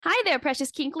Hi there,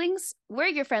 precious kinklings. We're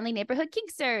your friendly neighborhood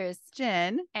kinksters,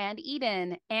 Jen. and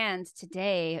Eden. And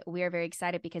today we are very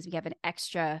excited because we have an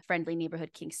extra friendly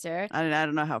neighborhood kinkster. I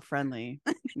don't know how friendly.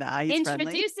 Nah, he's friendly.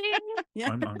 Introducing,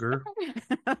 Yeah, I'm Unger.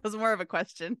 that was more of a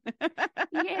question.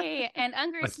 yay! And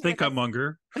Unger I is here think with I'm us.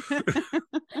 Unger.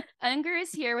 Unger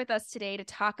is here with us today to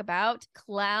talk about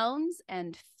clowns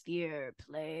and fear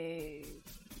play.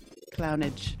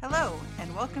 Clownage. Hello,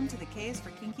 and welcome to the K is for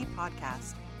Kinky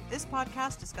podcast. This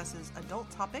podcast discusses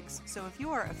adult topics, so if you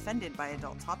are offended by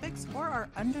adult topics or are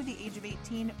under the age of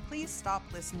 18, please stop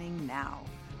listening now.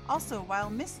 Also, while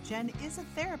Miss Jen is a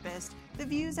therapist, the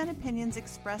views and opinions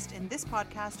expressed in this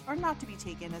podcast are not to be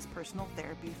taken as personal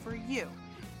therapy for you.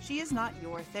 She is not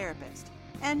your therapist.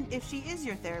 And if she is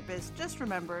your therapist, just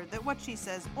remember that what she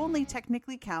says only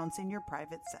technically counts in your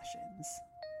private sessions.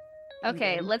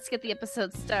 Okay, let's get the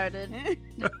episode started.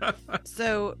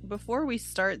 So before we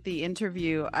start the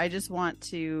interview, I just want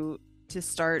to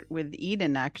start with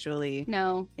Eden actually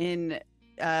No. in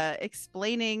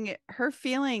explaining her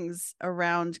feelings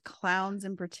around clowns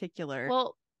in particular.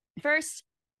 Well, first,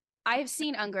 I've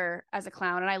seen Unger as a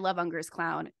clown, and I love Unger's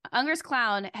clown. Unger's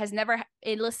clown has never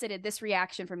elicited this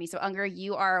reaction from me. So, Unger,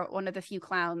 you are one of the few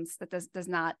clowns that does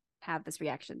not have this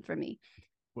reaction from me.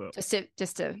 Well, Just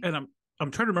to. and I'm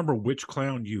trying to remember which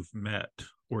clown you've met,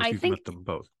 or if you've met them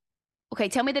both. Okay,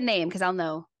 tell me the name because I'll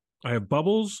know. I have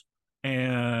Bubbles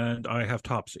and I have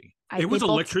Topsy. It was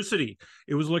electricity.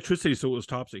 It was electricity, so it was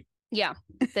Topsy. Yeah,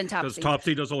 then Because Topsy.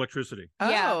 Topsy does electricity.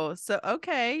 Yeah. Oh, so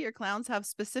okay, your clowns have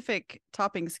specific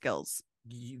topping skills.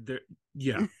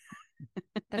 Yeah.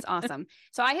 That's awesome.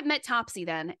 So I have met Topsy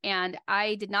then, and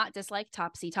I did not dislike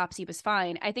Topsy. Topsy was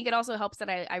fine. I think it also helps that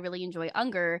I really enjoy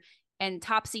Unger, and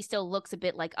Topsy still looks a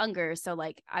bit like Unger, so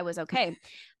like I was okay.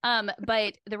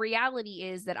 But the reality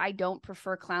is that I don't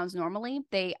prefer clowns normally.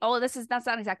 That's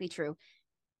not exactly true.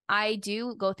 I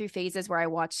do go through phases where I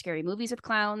watch scary movies with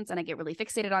clowns and I get really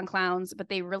fixated on clowns, but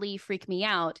they really freak me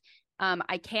out.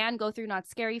 I can go through Not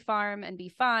Scary Farm and be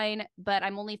fine, but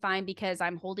I'm only fine because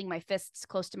I'm holding my fists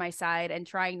close to my side and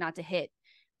trying not to hit.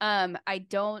 I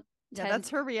don't. Yeah, that's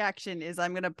her reaction is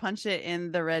I'm going to punch it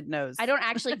in the red nose. I don't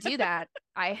actually do that.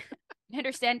 I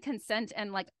understand consent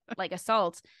and like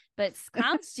assault, but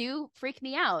clowns do freak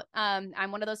me out.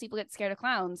 I'm one of those people that get scared of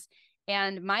clowns,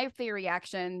 and my fear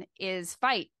reaction is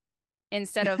fight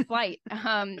instead of flight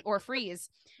or freeze.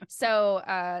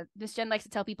 So Miss Jen likes to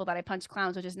tell people that I punch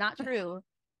clowns, which is not true.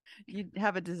 You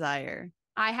have a desire.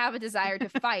 I have a desire to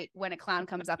fight when a clown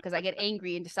comes up because I get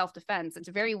angry into self-defense. It's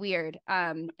very weird.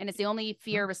 And it's the only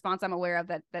fear response I'm aware of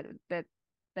that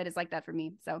is like that for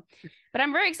me. So, but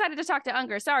I'm very excited to talk to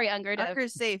Unger. Sorry, Unger.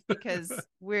 Unger's safe because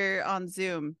we're on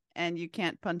Zoom and you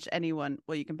can't punch anyone.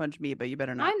 Well, you can punch me, but you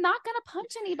better not. I'm not gonna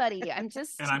punch anybody. I'm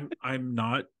just And I'm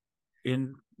not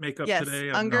in makeup yes, today.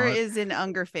 Unger is in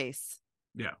Unger face.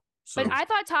 Yeah. So but I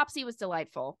thought Topsy was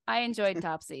delightful. I enjoyed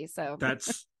Topsy. So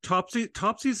that's Topsy.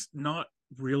 Topsy's not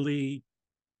really,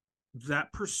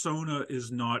 that persona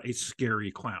is not a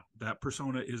scary clown. That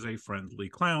persona is a friendly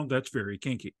clown that's very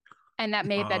kinky. And that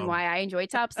may have been why I enjoyed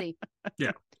Topsy.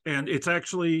 Yeah. And it's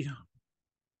actually,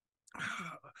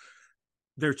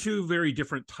 they're two very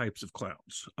different types of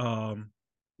clowns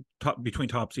between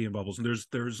Topsy and Bubbles. And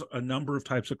there's a number of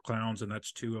types of clowns, and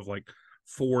that's two of like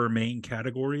four main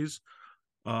categories.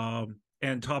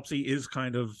 And Topsy is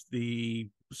kind of the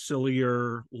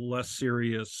sillier, less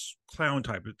serious clown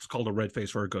type. It's called a red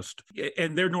face or a ghost.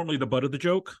 And they're normally the butt of the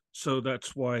joke. So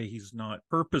that's why he's not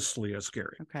purposely as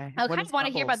scary. Okay. I kind of want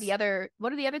to hear about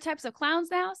what are the other types of clowns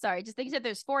now? Sorry, just think that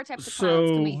there's four types of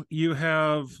clowns. So you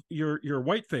have your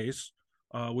white face,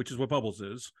 which is what Bubbles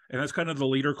is. And that's kind of the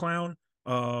leader clown.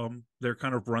 They're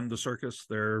kind of run the circus.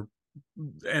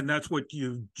 And that's what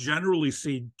you generally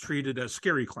see treated as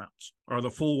scary clowns, are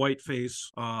the full white face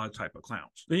type of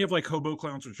clowns. Then you have like hobo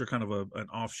clowns, which are kind of an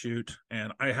offshoot.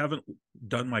 And I haven't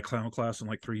done my clown class in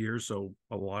like 3 years, so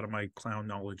a lot of my clown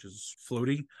knowledge is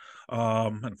floaty.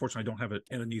 Unfortunately, I don't have it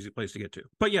in an easy place to get to.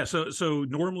 But yeah, so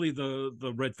normally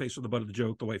the red face is the butt of the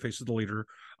joke, the white face is the leader,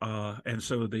 and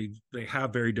so they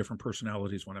have very different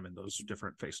personalities when I'm in those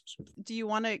different faces. Do you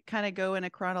want to kind of go in a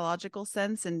chronological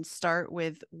sense and start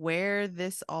with where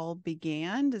this all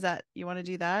began? Does that, you want to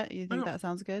do that? You think that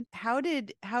sounds good? How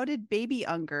did baby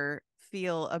Unger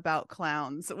feel about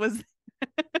clowns? Was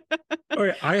All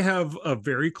right, I have a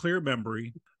very clear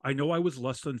memory. I know I was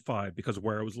less than 5 because of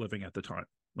where I was living at the time.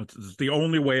 It's the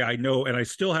only way I know, and I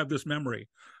still have this memory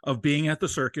of being at the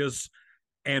circus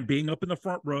and being up in the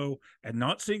front row and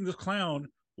not seeing this clown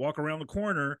walk around the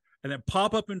corner and then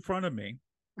pop up in front of me.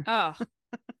 Oh,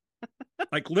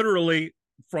 Like literally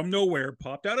from nowhere,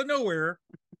 popped out of nowhere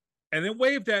and then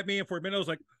waved at me. And for a minute, I was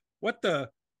like, what the?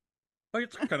 Oh,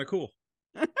 it's kind of cool.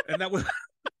 And that was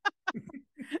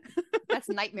That's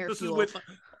nightmare this fuel. is with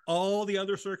all the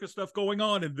other circus stuff going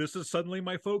on, and this is suddenly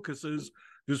my focus is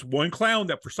this one clown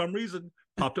that for some reason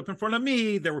popped up in front of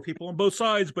me. There were people on both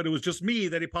sides, but it was just me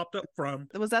that he popped up from.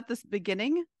 Was that the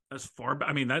beginning? As far back,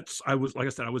 I mean, I was, like I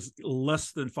said, I was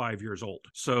less than 5 years old.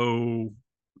 So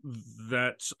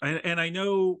that's, and I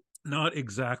know not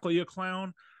exactly a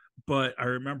clown, but I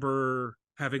remember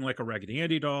having like a Raggedy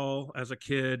Andy doll as a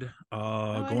kid,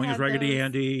 going as Raggedy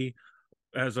Andy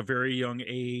as a very young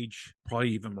age, probably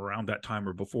even around that time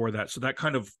or before that. So that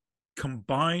kind of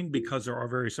combined, because there are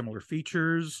very similar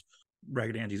features.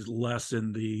 Raggedy Andy's less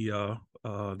in the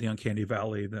Uncanny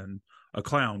Valley than a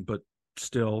clown, but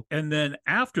still. And then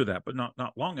after that, but not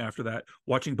long after that,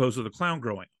 watching Bozo the Clown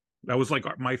growing. That was like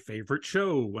my favorite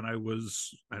show when I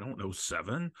was, I don't know,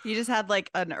 7. You just had like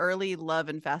an early love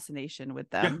and fascination with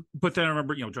them. Yeah, but then I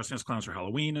remember, dressing as clowns for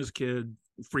Halloween as a kid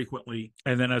frequently.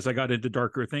 And then as I got into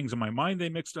darker things in my mind, they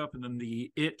mixed up. And then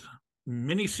the It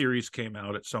miniseries came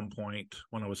out at some point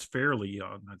when I was fairly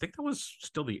young. I think that was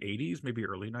still the 80s, maybe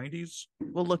early 90s.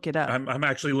 We'll look it up. I'm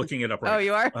actually looking it up right now. Oh,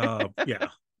 you are? Yeah.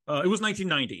 It was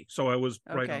 1990, so I was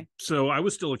right on. So I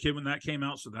was still a kid when that came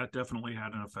out, so that definitely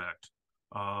had an effect.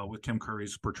 With Tim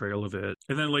Curry's portrayal of it.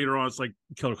 And then later on, it's like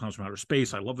Killer Clowns from Outer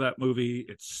Space. I love that movie.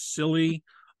 It's silly.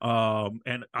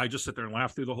 And I just sit there and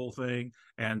laugh through the whole thing.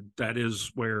 And that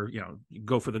is where, you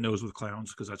go for the nose with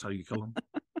clowns, because that's how you kill them.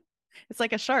 It's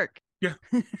like a shark. Yeah.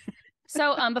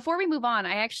 So before we move on,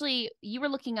 you were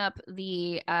looking up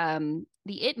the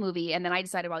It movie, and then I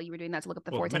decided while you were doing that to look up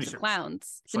the Four Types of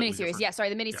Clowns. The miniseries. Different. Yeah,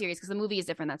 sorry, the miniseries, because the movie is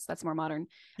different. That's more modern.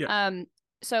 Yeah.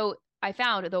 So I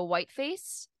found the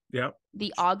Whiteface,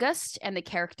 the August, and the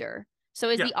Character. So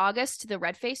is the August the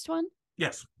red-faced one?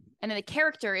 Yes. And then the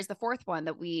Character is the fourth one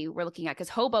that we were looking at, because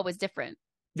Hobo is different.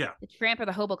 Yeah. The Tramp or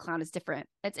the Hobo Clown is different.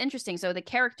 That's interesting. So the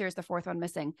Character is the fourth one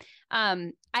missing.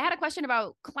 I had a question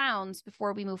about clowns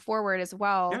before we move forward as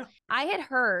well. Yeah. I had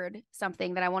heard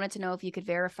something that I wanted to know if you could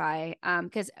verify.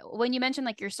 Because when you mentioned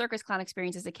like your circus clown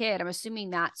experience as a kid, I'm assuming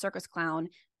that circus clown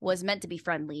was meant to be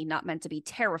friendly, not meant to be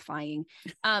terrifying.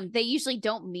 They usually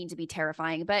don't mean to be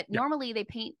terrifying, but normally they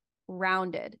paint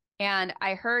rounded. And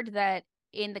I heard that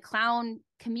in the clown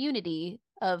community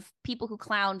of people who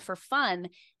clown for fun,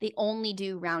 they only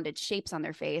do rounded shapes on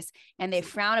their face, and they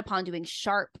frown upon doing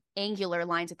sharp, angular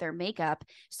lines with their makeup.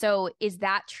 So is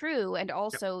that true? And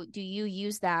also, do you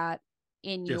use that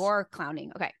in your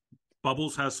clowning? Okay.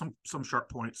 Bubbles has some sharp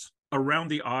points. Around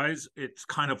the eyes, it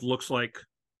kind of looks like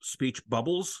speech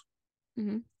bubbles.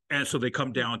 Mm-hmm. And so they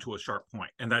come down to a sharp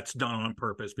point, and that's done on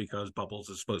purpose because Bubbles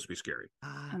is supposed to be scary.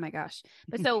 Oh my gosh.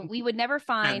 But so we would never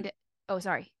find,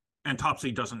 And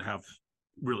Topsy doesn't have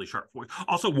really sharp points.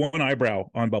 Also, one eyebrow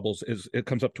on Bubbles it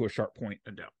comes up to a sharp point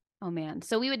and down. Oh man.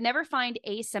 So we would never find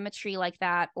asymmetry like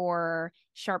that or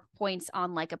sharp points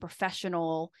on like a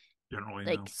professional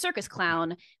generally circus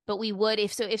clown, but we would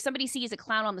if somebody sees a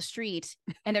clown on the street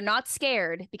and they're not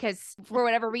scared because for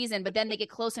whatever reason, but then they get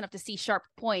close enough to see sharp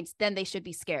points, then they should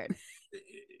be scared.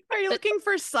 Are you looking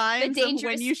for signs of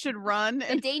when you should run?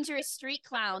 The dangerous street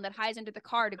clown that hides under the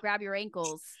car to grab your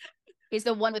ankles is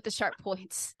the one with the sharp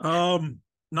points.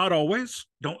 Not always.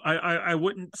 I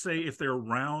wouldn't say if they're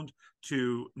round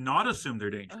to not assume they're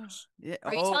dangerous.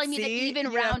 Are you telling me that even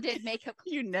rounded makeup?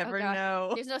 You never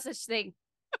know. There's no such thing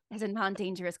as a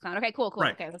non-dangerous clown. Okay, cool.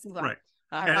 Right. Okay, let's move on. Right.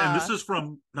 And this is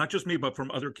from not just me, but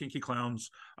from other kinky clowns.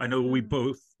 I know we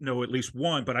both know at least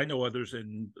one, but I know others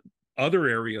in other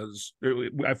areas.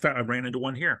 I ran into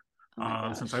one here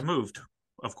since I moved,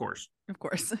 of course. Of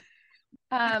course.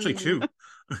 Actually, two.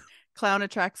 Clown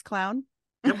attracts clown.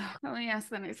 Yep. Let me ask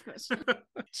the next question.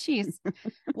 Jeez.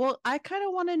 Well, I kind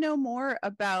of want to know more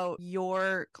about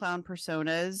your clown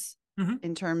personas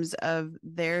in terms of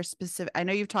their specific. I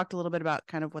know you've talked a little bit about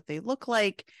kind of what they look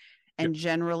like and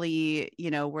generally,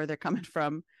 where they're coming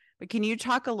from. But can you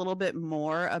talk a little bit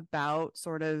more about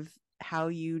sort of how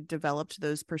you developed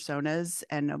those personas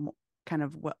and kind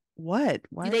of what? Why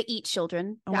do they eat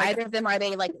children? Either of them, are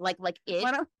they like it?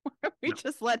 Why don't we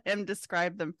just let him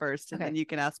describe them first, and then you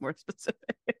can ask more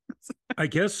specifics? I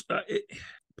guess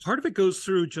part of it goes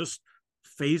through just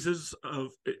phases of.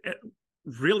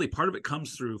 Really, part of it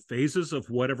comes through phases of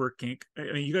whatever kink. I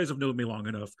mean, you guys have known me long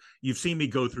enough. You've seen me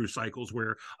go through cycles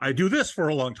where I do this for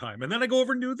a long time, and then I go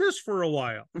over and do this for a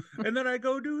while, and then I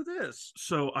go do this.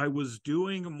 So I was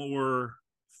doing more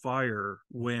fire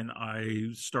when I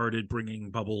started bringing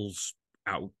Bubbles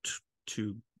out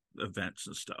to events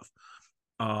and stuff.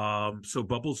 So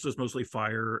Bubbles does mostly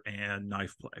fire and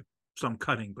knife play. some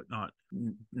cutting, but not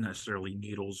necessarily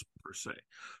needles per se.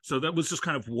 So that was just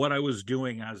kind of what I was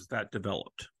doing as that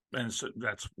developed. And so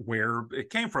that's where it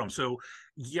came from. So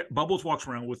yeah, Bubbles walks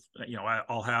around with,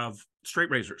 I'll have straight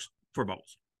razors for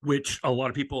Bubbles, which a lot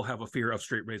of people have a fear of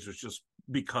straight razors just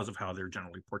because of how they're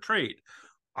generally portrayed.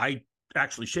 I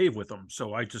actually shave with them.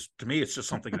 So to me, it's just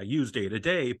something I use day to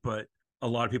day, but a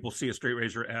lot of people see a straight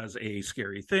razor as a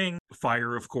scary thing.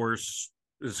 Fire, of course,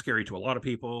 is scary to a lot of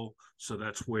people. So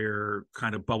that's where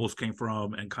kind of Bubbles came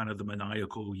from, and kind of the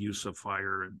maniacal use of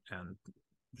fire and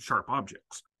sharp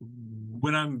objects.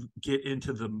 When I get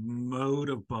into the mode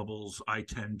of Bubbles, I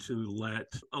tend to let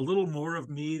a little more of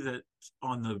me that's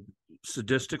on the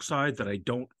sadistic side that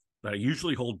I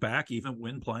usually hold back even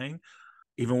when playing.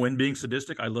 Even when being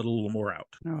sadistic, I let a little more out.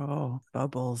 Oh,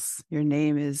 Bubbles. Your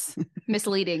name is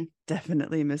Misleading.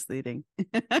 definitely misleading.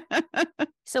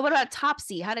 So what about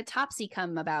Topsy? How did Topsy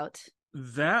come about?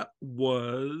 That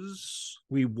was,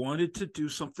 we wanted to do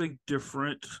something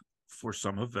different for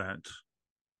some event.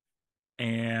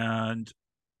 And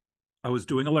I was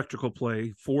doing electrical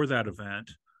play for that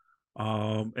event.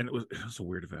 And it was a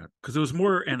weird event because it was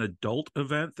more an adult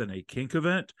event than a kink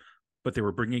event, but they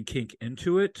were bringing kink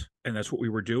into it, and that's what we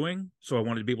were doing. So I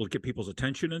wanted to be able to get people's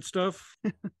attention and stuff.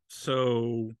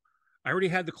 So I already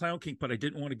had the clown kink, but I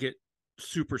didn't want to get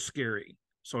super scary.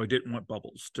 So I didn't want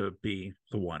Bubbles to be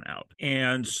the one out.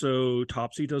 And so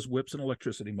Topsy does whips and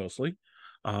electricity mostly.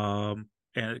 And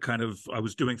it kind of, I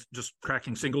was doing just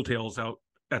cracking single tails out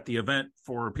at the event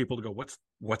for people to go,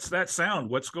 what's that sound?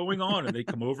 What's going on? And they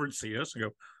come over and see us and go,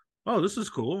 oh, this is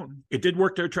cool. It did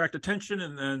work to attract attention.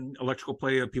 And then electrical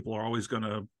play, people are always going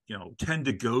to, tend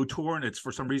to go toward. And it's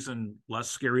for some reason less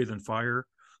scary than fire.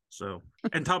 So,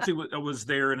 and Topsy was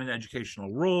there in an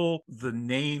educational role. The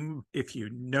name, if you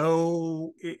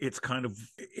know, it's kind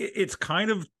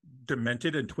of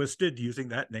demented and twisted using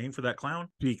that name for that clown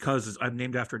because I'm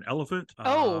named after an elephant.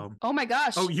 Oh my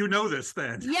gosh. Oh, you know this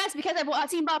then? Yes, because I've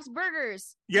seen Bob's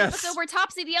Burgers. Yes. So where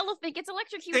Topsy the elephant gets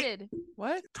electrocuted.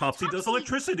 What? Topsy does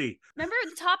electricity. Remember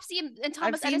Topsy and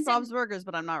Thomas I've seen Edison? Bob's Burgers,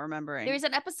 but I'm not remembering. There's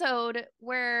an episode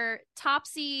where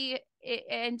Topsy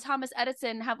and Thomas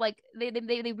Edison have they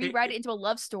rewrite it into a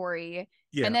love story.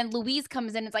 Yeah. And then Louise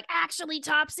comes in and it's like, actually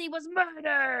Topsy was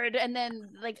murdered. And then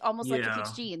almost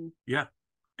electrocutes Gene. Yeah.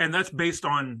 And that's based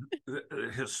on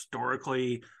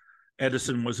historically,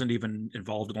 Edison wasn't even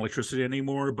involved in electricity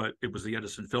anymore, but it was the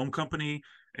Edison Film Company.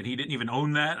 And he didn't even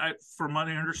own that, from my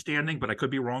understanding, but I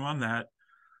could be wrong on that.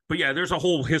 But yeah, there's a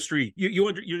whole history.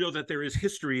 You know that there is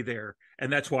history there.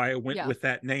 And that's why I went with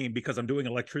that name, because I'm doing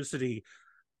electricity,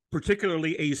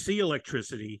 particularly AC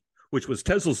electricity, which was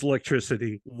Tesla's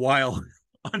electricity, while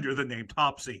under the name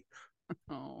Topsy.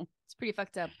 Oh, it's pretty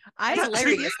fucked up. It's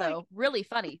hilarious, though. Really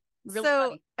funny. Really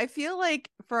funny. I feel like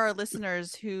for our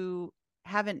listeners who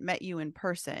haven't met you in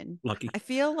person, lucky. I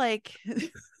feel like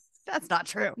that's not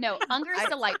true. No, Unger is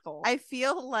delightful. I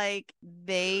feel like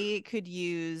they could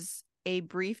use a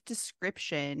brief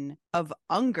description of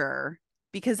Unger,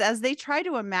 because as they try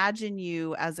to imagine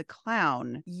you as a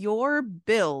clown, your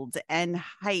build and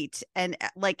height and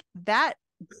that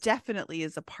definitely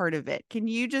is a part of it. Can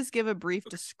you just give a brief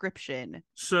description?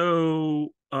 So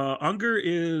Unger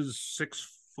is 6'4",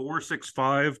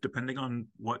 6'5", depending on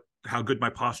how good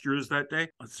my posture is that day.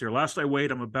 Let's see, last I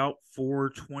weighed, I'm about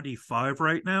 425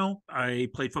 right now. I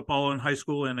played football in high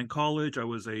school and in college. I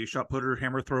was a shot putter,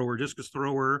 hammer thrower, discus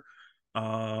thrower.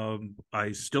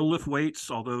 I still lift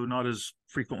weights, although not as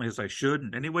frequently as I should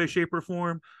in any way, shape, or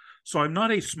form. So I'm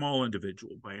not a small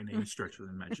individual by any stretch of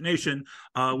the imagination.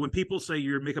 When people say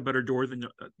you make a better door than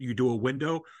you do a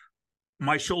window,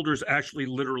 my shoulders actually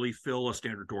literally fill a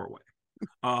standard doorway.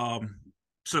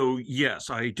 So yes,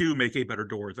 I do make a better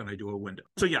door than I do a window.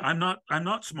 So yeah, I'm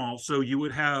not small. So you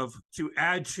would have to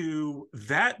add to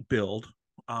that build,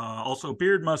 also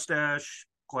beard, mustache,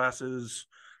 glasses,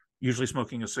 usually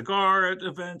smoking a cigar at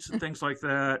events and things like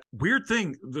that. Weird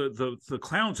thing, the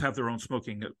clowns have their own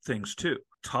smoking things too.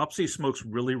 Topsy smokes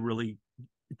really, really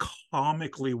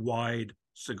comically wide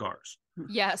cigars.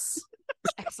 Yes.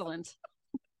 Excellent.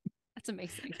 That's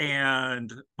amazing.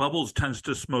 And Bubbles tends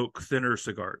to smoke thinner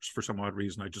cigars for some odd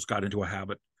reason. I just got into a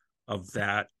habit of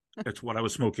that. It's what I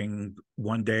was smoking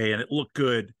one day, and it looked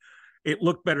good. It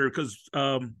looked better because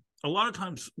a lot of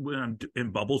times when I'm in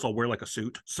Bubbles, I'll wear a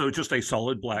suit. So just a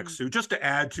solid black suit, just to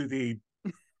add to the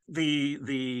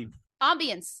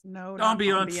ambience. No,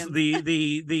 ambience.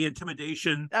 The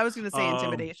intimidation. I was going to say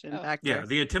intimidation factor. Yeah,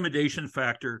 the intimidation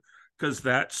factor, because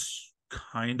that's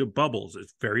kind of Bubbles.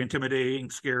 It's very intimidating,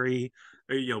 scary.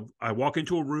 I walk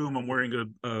into a room, I'm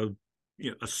wearing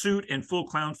a suit and full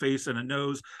clown face and a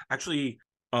nose. Actually,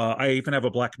 I even have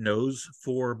a black nose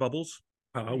for Bubbles,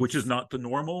 which is Nice. not the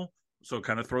normal. So it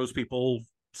kind of throws people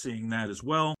seeing that as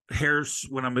well. Hair's,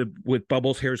 when I'm with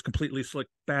Bubbles, hair is completely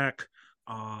slicked back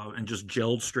and just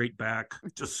gelled straight back,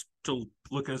 just to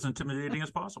look as intimidating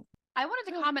as possible. I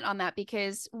wanted to comment on that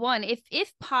because one, if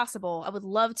possible, I would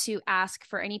love to ask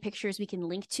for any pictures we can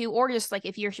link to, or just like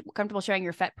if you're comfortable sharing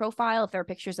your FET profile, if there are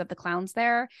pictures of the clowns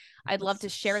there, I'd love to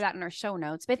share that in our show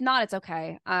notes. But if not, it's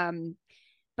okay.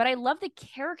 But I love the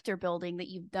character building that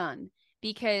you've done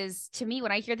because to me,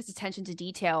 when I hear this attention to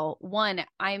detail, one,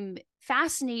 I'm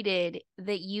fascinated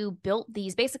that you built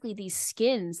basically these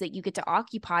skins that you get to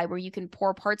occupy where you can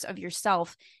pour parts of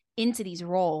yourself into these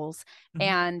roles. Mhm.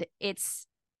 And it's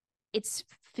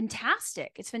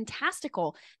fantastic. It's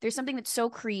fantastical. There's something that's so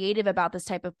creative about this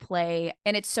type of play.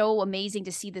 And it's so amazing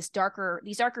to see these darker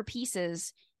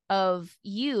pieces of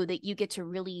you that you get to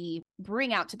really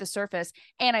bring out to the surface.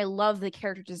 And I love the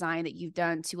character design that you've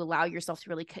done to allow yourself to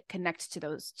really connect to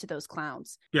those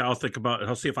clowns. Yeah, I'll think about it.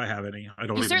 I'll see if I have any. I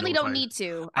don't. You even certainly know if don't need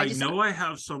to. I know I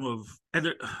have some of, and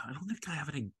I don't think I have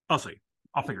any. I'll see.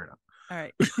 I'll figure it out. All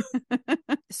right.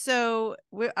 So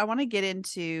I want to get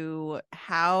into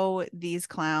how these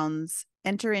clowns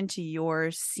enter into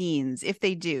your scenes, if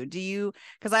they do. Do you,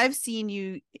 because I've seen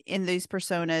you in these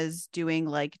personas doing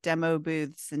like demo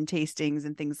booths and tastings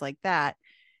and things like that.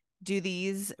 Do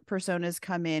these personas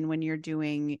come in when you're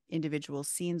doing individual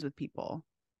scenes with people?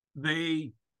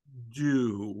 They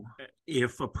do,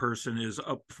 if a person is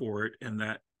up for it, and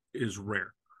that is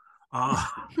rare.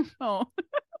 Oh.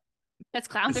 That's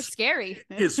clowns are scary.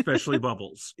 Especially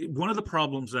Bubbles. One of the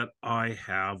problems that I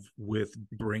have with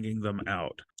bringing them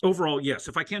out, overall, yes,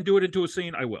 if I can't do it into a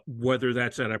scene, I will. Whether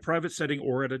that's at a private setting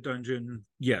or at a dungeon,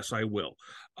 yes, I will.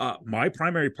 My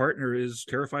primary partner is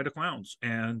terrified of clowns,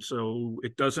 and so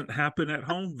it doesn't happen at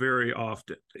home very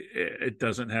often. It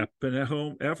doesn't happen at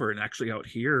home ever. And actually out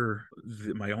here,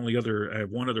 I have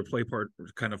one other play partner,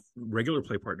 kind of regular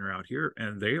play partner out here,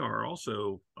 and they are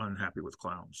also unhappy with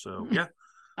clowns. So yeah.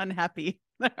 Unhappy.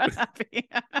 Unhappy.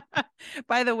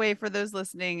 By the way, for those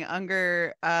listening,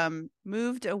 Unger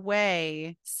moved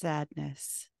away.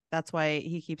 Sadness. That's why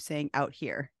he keeps saying out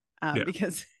here.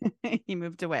 Because he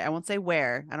moved away. I won't say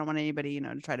where. I don't want anybody,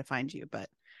 to try to find you, but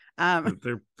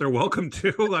they're welcome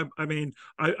to.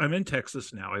 I'm in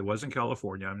Texas now. I was in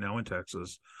California. I'm now in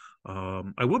Texas.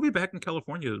 I will be back in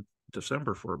California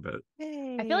December for a bit.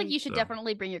 Hey. I feel like you should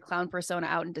definitely bring your clown persona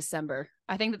out in December.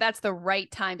 I think that's the right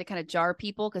time to kind of jar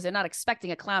people because they're not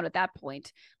expecting a clown at that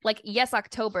point. Like, yes,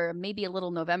 October, maybe a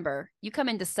little November. You come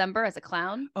in December as a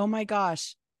clown. Oh my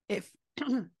gosh.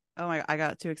 I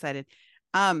got too excited.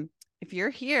 If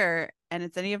you're here and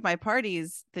it's any of my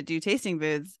parties that do tasting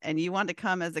booths and you want to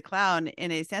come as a clown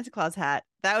in a Santa Claus hat,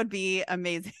 that would be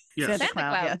amazing. Yes. Santa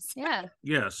Claus. Yes. Yeah.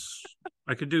 Yes,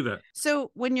 I could do that. So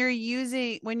when you're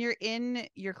in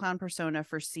your clown persona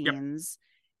for scenes,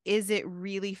 is it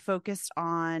really focused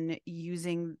on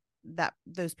using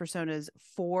those personas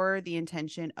for the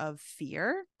intention of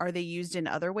fear? Are they used in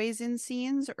other ways in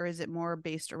scenes, or is it more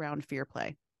based around fear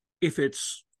play?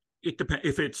 It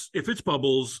depends. If it's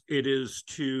Bubbles, it is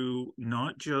to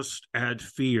not just add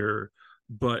fear,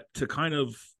 but to kind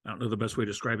of, I don't know the best way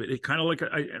to describe it. It kind of like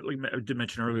I did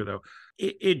mention earlier, though,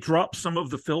 it drops some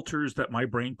of the filters that my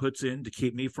brain puts in to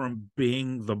keep me from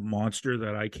being the monster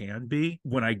that I can be.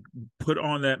 When I put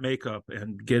on that makeup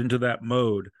and get into that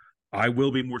mode, I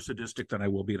will be more sadistic than I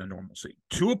will be in a normal scene,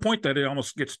 to a point that it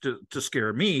almost gets to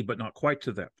scare me, but not quite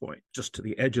to that point, just to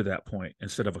the edge of that point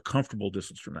instead of a comfortable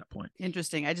distance from that point.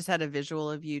 Interesting. I just had a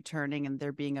visual of you turning and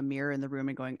there being a mirror in the room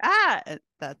and going,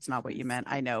 that's not what you meant.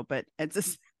 I know, but it's a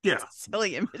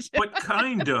silly image. But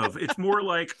kind of. It's more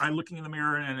like I'm looking in the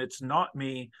mirror and it's not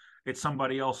me, it's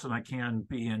somebody else, and I can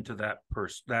be into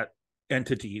that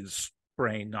entity's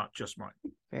brain, not just mine.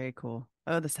 Very cool.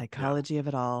 Oh, the psychology of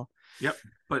it all. Yep.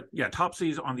 But yeah,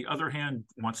 Topsy's, on the other hand,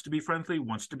 wants to be friendly,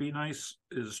 wants to be nice,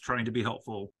 is trying to be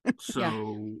helpful.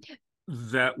 So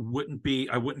that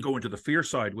I wouldn't go into the fear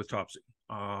side with Topsy.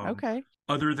 Okay.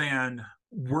 Other than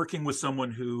working with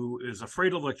someone who is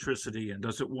afraid of electricity and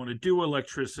doesn't want to do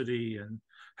electricity and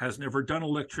has never done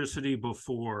electricity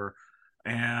before.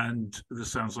 And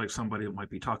this sounds like somebody that might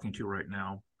be talking to you right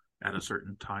now at a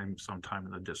certain time, sometime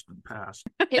in the distant past.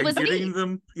 It was getting me.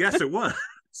 them. Yes, it was.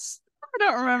 I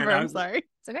don't remember. I'm sorry.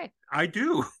 It's okay. I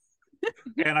do.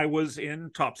 And I was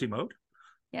in Topsy mode.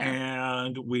 Yeah.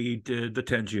 And we did the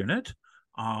TENS unit.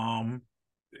 And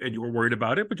you were worried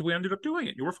about it, but we ended up doing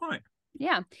it. You were fine.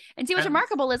 Yeah. And see, what's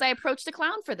remarkable is I approached a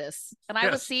clown for this. And I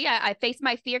I faced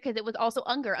my fear because it was also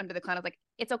Unger under the clown. I was like,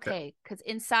 it's okay. Because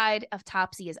inside of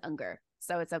Topsy is Unger.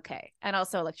 So it's okay. And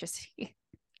also electricity.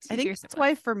 I think that's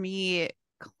why for me,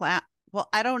 well,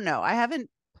 I don't know. I haven't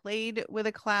played with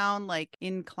a clown like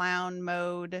in clown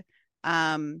mode.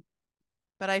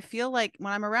 But I feel like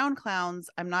when I'm around clowns,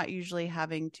 I'm not usually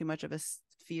having too much of a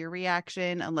fear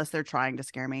reaction unless they're trying to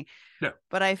scare me. Yeah.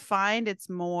 But I find it's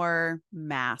more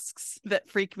masks that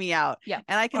freak me out. Yeah.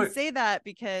 And I can say that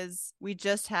because we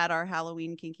just had our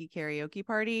Halloween kinky karaoke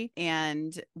party,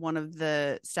 and one of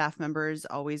the staff members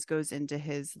always goes into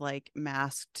his like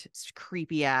masked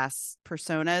creepy ass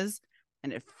personas,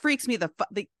 and it freaks me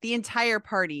the entire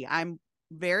party. I'm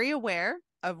very aware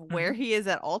of where he is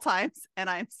at all times, and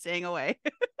I'm staying away.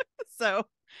 So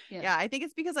yeah, I think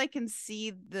it's because I can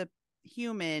see the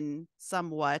human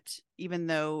somewhat, even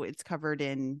though it's covered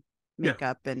in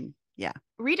makeup. And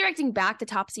redirecting back to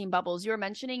Topsy and Bubbles, you were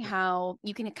mentioning how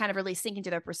you can kind of really sink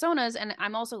into their personas, and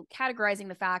I'm also categorizing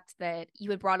the fact that you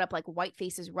had brought up like white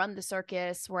faces run the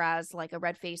circus, whereas like a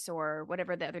red face or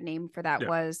whatever the other name for that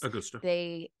was, Augusta,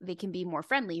 they can be more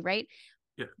friendly, right?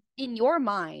 Yeah. In your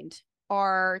mind,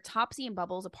 are Topsy and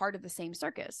Bubbles a part of the same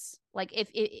circus? Like, if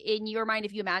in your mind,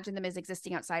 if you imagine them as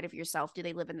existing outside of yourself, do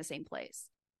they live in the same place?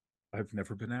 I've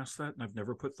never been asked that, and I've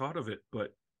never put thought of it,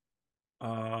 but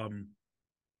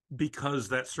because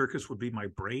that circus would be my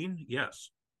brain, yes.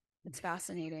 It's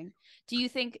fascinating. Do you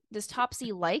think, does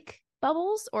Topsy like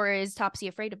Bubbles, or is Topsy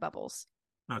afraid of Bubbles?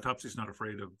 No, Topsy's not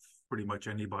afraid of pretty much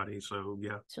anybody, so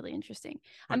yeah. It's really interesting.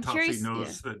 But I'm Topsy curious.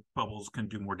 knows that Bubbles can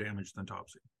do more damage than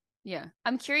Topsy. Yeah.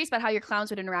 I'm curious about how your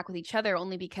clowns would interact with each other,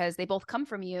 only because they both come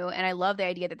from you. And I love the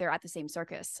idea that they're at the same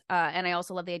circus. And I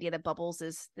also love the idea that Bubbles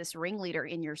is this ringleader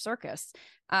in your circus.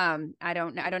 I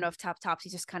don't know if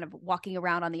Topsy's just kind of walking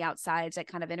around on the outsides, like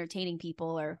kind of entertaining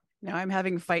people, or. Now I'm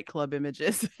having Fight Club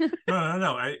images.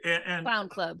 No. Clown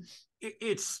Club.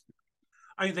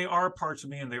 They are parts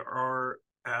of me, and they are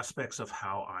aspects of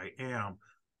how I am.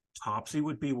 Topsy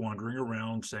would be wandering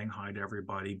around saying hi to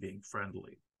everybody, being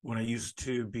friendly. When I used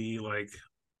to be like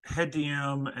head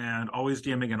DM and always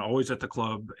DMing and always at the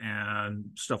club and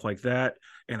stuff like that,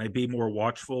 and I'd be more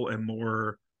watchful and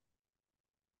more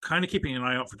kind of keeping an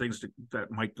eye out for things that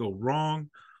might go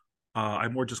wrong. I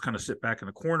more just kind of sit back in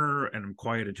the corner and I'm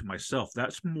quieted to myself.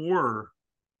 That's more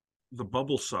the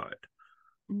Bubbles side.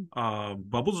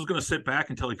 Bubbles is going to sit back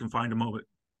until he can find a moment,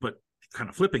 but kind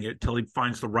of flipping it till he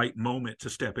finds the right moment to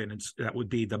step in, and that would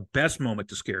be the best moment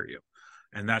to scare you.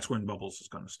 And that's when Bubbles is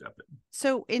going to step in.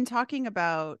 So in talking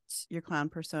about your clown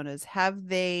personas, how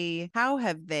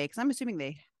have they, because I'm assuming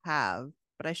they have,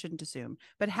 but I shouldn't assume,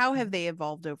 but how have they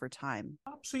evolved over time?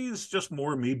 Topsy is just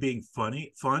more me being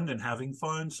fun and having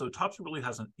fun. So Topsy really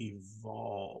hasn't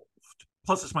evolved.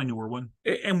 Plus, it's my newer one.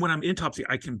 And when I'm in Topsy,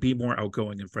 I can be more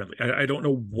outgoing and friendly. I don't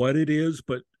know what it is,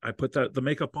 but I put the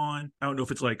makeup on. I don't know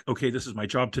if it's like, okay, this is my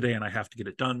job today and I have to get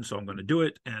it done, so I'm going to do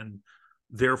it. And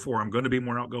therefore, I'm going to be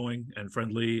more outgoing and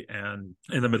friendly and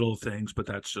in the middle of things, but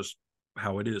that's just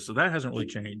how it is. So that hasn't really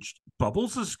changed.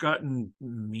 Bubbles has gotten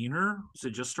meaner. So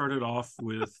it just started off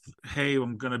with, hey,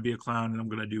 I'm going to be a clown and I'm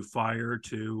going to do fire,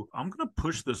 to I'm going to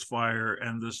push this fire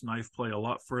and this knife play a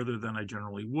lot further than I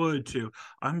generally would, to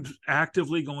I'm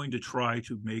actively going to try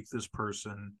to make this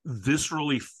person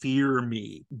viscerally fear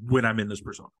me when I'm in this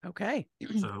persona. Okay.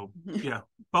 So yeah,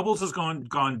 Bubbles has gone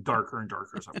darker and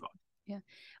darker as I've gone. Yeah.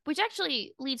 Which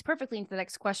actually leads perfectly into the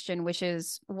next question, which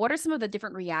is, what are some of the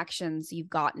different reactions you've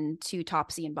gotten to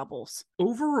Topsy and Bubbles?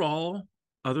 Overall,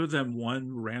 other than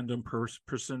one random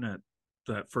person at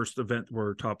that first event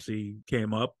where Topsy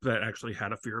came up that actually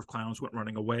had a fear of clowns, went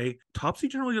running away, Topsy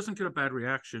generally doesn't get a bad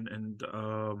reaction. And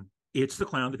it's the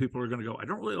clown that people are going to go, I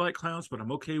don't really like clowns, but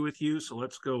I'm okay with you, so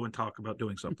let's go and talk about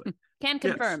doing something. Can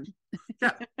confirm.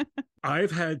 Yes. Yeah.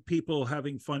 I've had people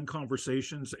having fun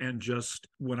conversations and just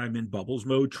when I'm in Bubbles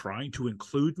mode trying to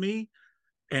include me,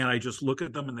 and I just look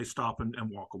at them and they stop and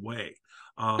walk away.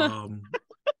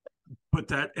 But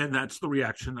that's the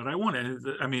reaction that I want. And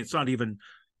I mean, it's not even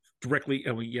directly.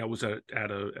 I mean, yeah, it was at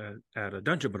a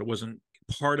dungeon, but it wasn't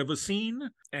part of a scene.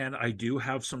 And I do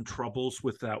have some troubles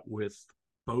with that with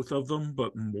both of them,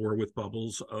 but more with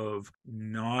Bubbles, of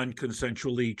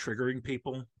non-consensually triggering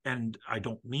people. And I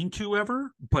don't mean to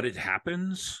ever, but it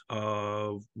happens.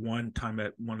 One time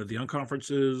at one of the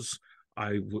unconferences,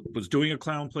 I was doing a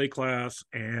clown play class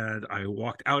and I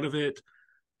walked out of it,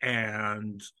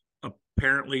 and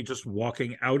apparently just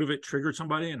walking out of it triggered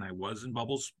somebody, and I was in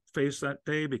Bubbles' face that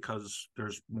day because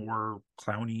there's more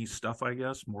clowny stuff, I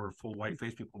guess, more full white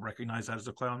face. People recognize that as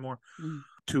a clown more.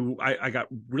 I got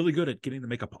really good at getting the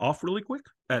makeup off really quick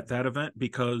at that event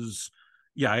because,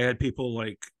 yeah, I had people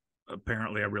like,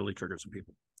 apparently I really triggered some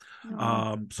people.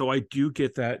 So I do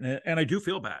get that, and I do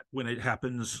feel bad when it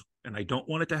happens, and I don't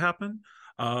want it to happen.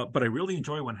 But I really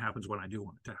enjoy when it happens when I do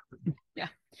want it to happen. Yeah.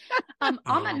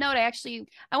 On that note,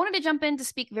 I wanted to jump in to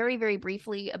speak very, very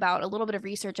briefly about a little bit of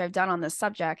research I've done on this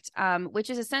subject, which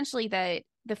is essentially that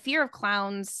the fear of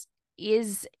clowns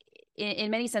is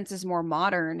in many senses more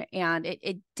modern, and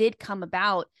it did come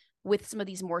about with some of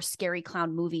these more scary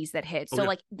clown movies that hit. So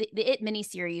like the It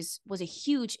miniseries was a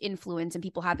huge influence in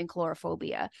people having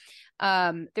coulrophobia.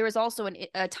 There was also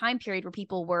a time period where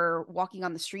people were walking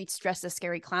on the streets dressed as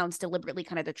scary clowns deliberately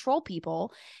kind of to troll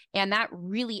people. And that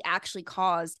really actually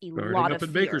caused a lot of up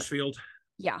in fear. Bakersfield.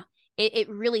 Yeah. It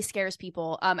really scares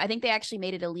people. I think they actually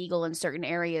made it illegal in certain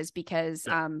areas because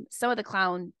some of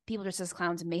the people dressed as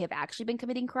clowns may have actually been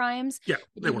committing crimes. Yeah,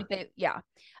 they were.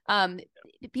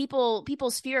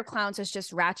 People's fear of clowns has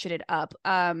just ratcheted up.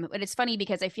 And it's funny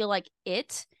because I feel like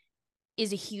it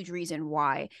is a huge reason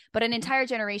why. But an entire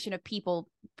generation of people,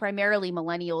 primarily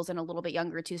millennials and a little bit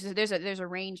younger too. So there's a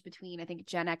range between, I think,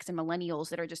 Gen X and millennials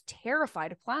that are just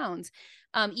terrified of clowns.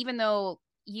 Even though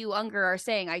you, Unger, are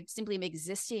saying I simply am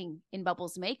existing in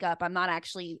Bubbles' makeup, I'm not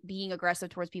actually being aggressive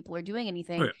towards people or doing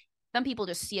anything. Some people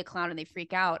just see a clown and they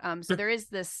freak out. So there is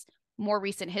this more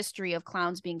recent history of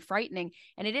clowns being frightening,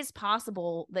 and it is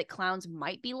possible that clowns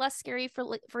might be less scary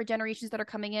for generations that are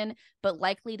coming in, but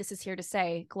likely this is here to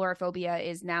say coulrophobia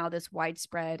is now this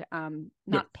widespread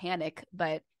not panic,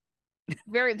 but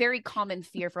very, very common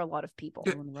fear for a lot of people.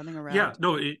 Running around. Yeah,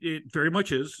 no, it very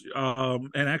much is. And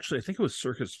actually, I think it was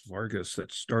Circus Vargas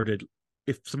that started.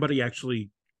 If somebody actually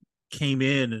came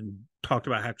in and talked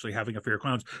about actually having a fear of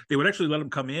clowns, they would actually let them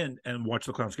come in and watch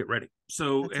the clowns get ready.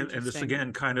 So, and this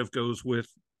again kind of goes with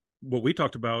what we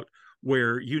talked about,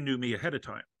 where you knew me ahead of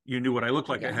time. You knew what I looked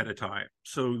like ahead of time.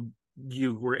 So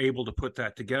you were able to put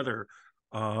that together.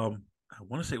 I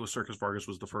want to say it was Circus Vargas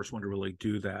was the first one to really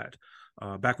do that,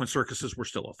 back when circuses were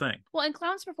still a thing. Well, and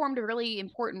clowns performed a really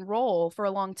important role for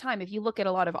a long time. If you look at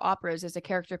a lot of operas, there's a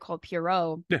character called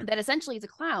Pierrot that essentially is a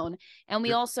clown. And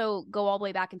we also go all the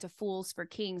way back into Fools for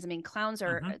Kings. I mean, clowns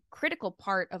are a critical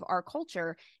part of our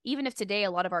culture. Even if today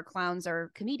a lot of our clowns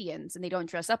are comedians and they don't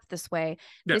dress up this way,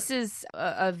 this is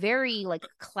a very like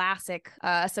classic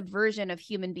subversion of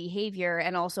human behavior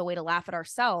and also a way to laugh at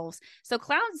ourselves. So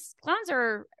clowns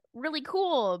are really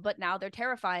cool, but now they're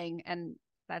terrifying, and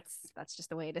that's just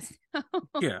the way it is.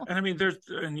 Yeah, and I mean,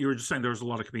 and you were just saying there's a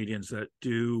lot of comedians that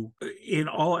do in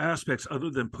all aspects other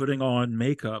than putting on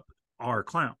makeup are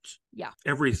clowns. Yeah,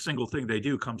 every single thing they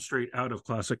do comes straight out of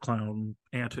classic clown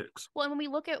antics. Well, and when we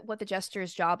look at what the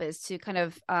jester's job is to kind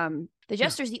of the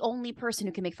jester is the only person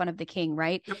who can make fun of the king,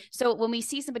 right? So when we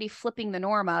see somebody flipping the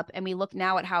norm up, and we look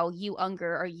now at how you,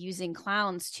 Unger, are using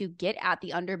clowns to get at the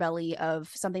underbelly of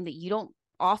something that you don't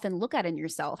often look at in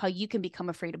yourself, how you can become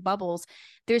afraid of Bubbles,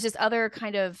 there's this other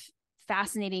kind of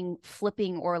fascinating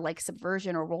flipping or like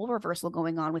subversion or role reversal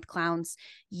going on with clowns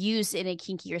used in a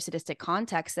kinky or sadistic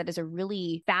context that is a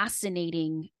really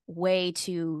fascinating way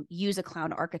to use a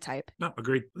clown archetype. No,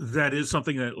 agreed. That is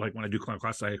something that, like, when I do clown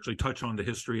class, I actually touch on the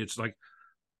history. It's like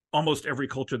almost every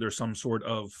culture there's some sort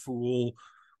of fool,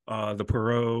 the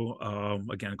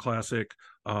Perot, again, classic.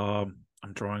 I'm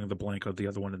drawing the blank of the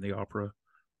other one in the opera.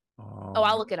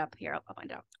 I'll look it up here. I'll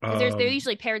find out. They're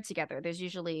usually paired together. There's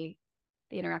usually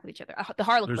they interact with each other. The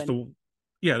Harlequin.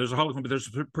 There's a Harlequin, but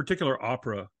there's a particular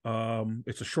opera.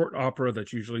 It's a short opera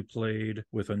that's usually played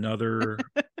with another.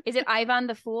 Is it Ivan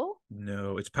the Fool?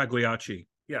 No, it's Pagliacci.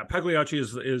 Yeah, Pagliacci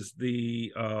is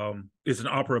an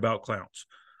opera about clowns.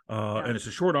 And it's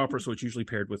a short opera, so it's usually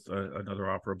paired with another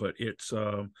opera. But it's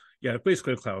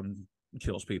basically a clown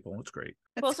kills people. It's great.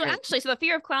 So the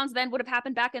fear of clowns then would have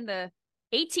happened back in the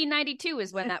 1892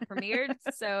 is when that premiered.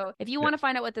 So if you want to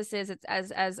find out what this is, it's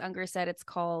as Unger said, it's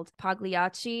called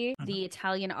Pagliacci, the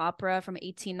Italian opera from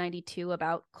 1892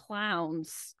 about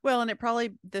clowns. Well, and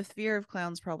the fear of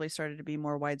clowns probably started to be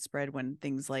more widespread when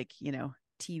things like,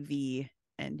 TV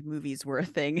and movies were a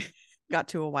thing, got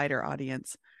to a wider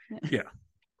audience. Yeah.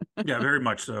 Yeah, very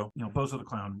much so. Buzz of the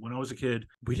Clown. When I was a kid,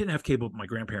 we didn't have cable, but my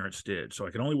grandparents did, so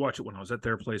I could only watch it when I was at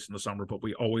their place in the summer. But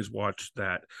we always watched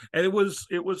that, and it was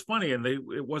funny, and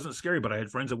it wasn't scary. But I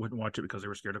had friends that wouldn't watch it because they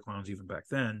were scared of clowns even back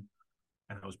then,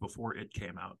 and it was before it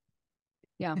came out.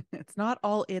 Yeah, it's not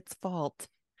all its fault.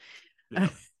 Yeah.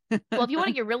 Well, if you want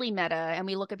to get really meta, and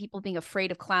we look at people being afraid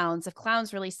of clowns, if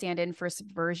clowns really stand in for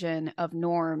subversion of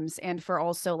norms and for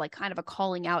also like kind of a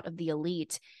calling out of the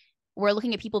elite. We're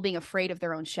looking at people being afraid of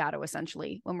their own shadow,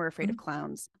 essentially, when we're afraid of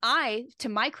clowns. I, to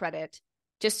my credit,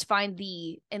 just find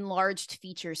the enlarged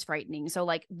features frightening. So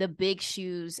like the big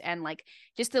shoes and like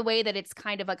just the way that it's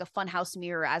kind of like a funhouse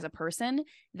mirror as a person,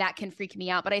 that can freak me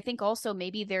out. But I think also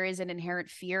maybe there is an inherent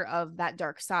fear of that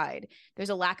dark side. There's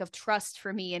a lack of trust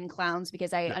for me in clowns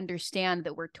because I understand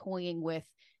that we're toying with,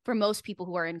 for most people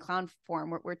who are in clown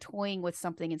form, we're toying with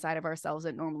something inside of ourselves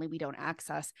that normally we don't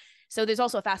access. So there's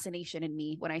also a fascination in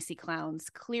me when I see clowns.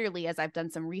 Clearly, as I've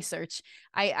done some research,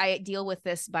 I deal with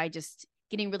this by just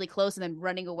getting really close and then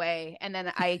running away. And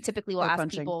then I typically will ask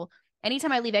people,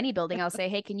 anytime I leave any building, I'll say,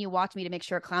 hey, can you watch me to make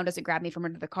sure a clown doesn't grab me from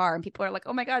under the car? And people are like,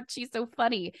 oh my God, she's so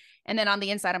funny. And then on the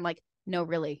inside, I'm like, no,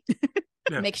 really.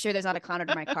 Make sure there's not a clown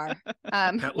under my car.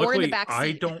 Or in the back seat.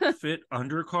 I don't fit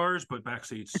under cars, but back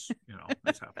seats,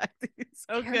 that's happening.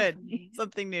 So good.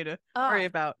 Something new to worry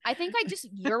about. I think I just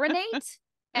urinate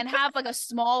and have like a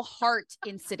small heart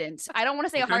incident. I don't want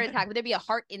to say a heart attack, but there'd be a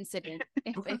heart incident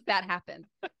if that happened.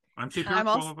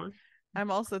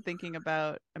 I'm also thinking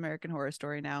about American Horror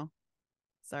Story now.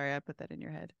 Sorry, I put that in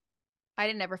your head. I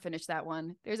didn't ever finish that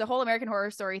one. There's a whole American Horror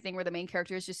Story thing where the main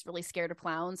character is just really scared of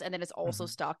clowns and then is also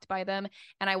stalked by them.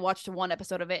 And I watched one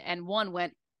episode of it and one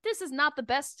went, this is not the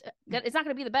best. It's not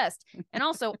going to be the best. And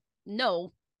also,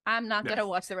 no, I'm not going to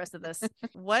watch the rest of this.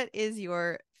 What is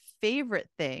your favorite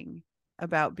thing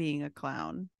about being a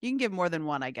clown? You can give more than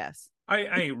one, I guess.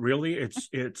 I really,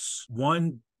 it's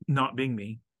one, not being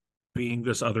me, being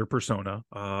this other persona,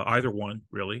 either one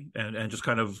really, and just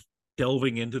kind of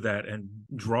delving into that and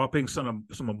dropping some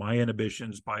of my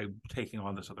inhibitions by taking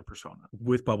on this other persona.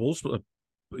 With Bubbles,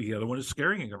 the other one is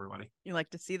scaring everybody. You like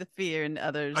to see the fear in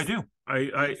others. I do.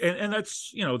 And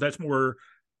that's, that's more,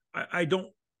 I don't,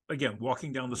 again,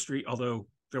 walking down the street, although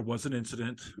there was an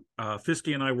incident,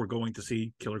 Fisty and I were going to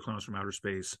see Killer Clowns from Outer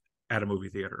Space at a movie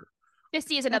theater.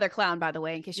 Fisty is another clown, by the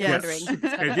way, in case you're wondering.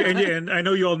 and I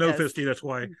know you all know Fisty. That's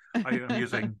why I'm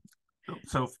using.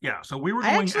 So we were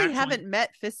going. I actually haven't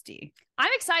met Fisty.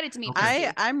 I'm excited to meet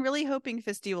Fisty. I'm really hoping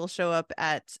Fisty will show up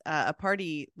at a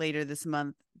party later this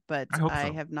month, but I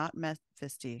have not met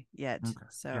Fisty yet. Okay.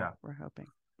 So we're hoping.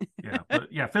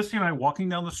 Fisty and I walking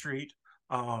down the street,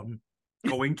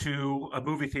 going to a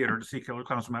movie theater to see Killer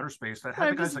Clowns from Outer Space. That had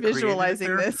I'm the guys just that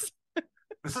visualizing this.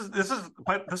 This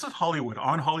is Hollywood,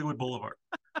 on Hollywood Boulevard.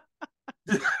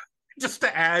 Just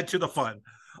to add to the fun.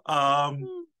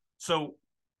 So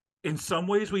in some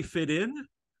ways we fit in,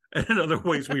 and in other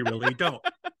ways we really don't.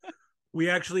 We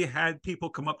actually had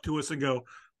people come up to us and go,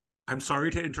 I'm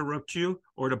sorry to interrupt you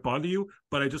or to bother you,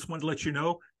 but I just want to let you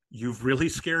know you've really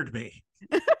scared me.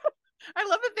 I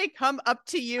love that they come up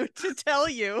to you to tell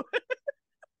you.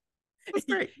 That's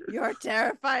great. You're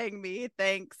terrifying me.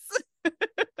 Thanks.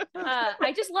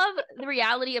 I just love the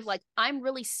reality of like, I'm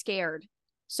really scared.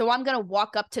 So I'm going to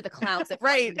walk up to the clowns that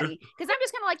frighten me. Because I'm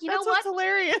just kind of like, you know what?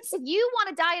 Hilarious. If you want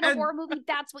to die in a horror movie,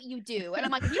 that's what you do. And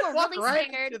I'm like, if you are really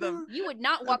scared, you would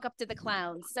not walk up to the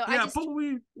clowns. So but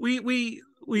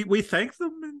we thanked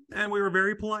them and we were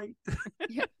very polite.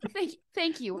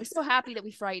 Thank you. We're so happy that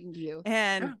we frightened you.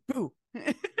 And boo.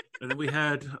 And then we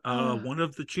had one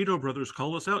of the Cheeto brothers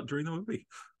call us out during the movie.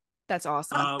 That's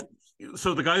awesome.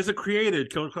 So the guys that created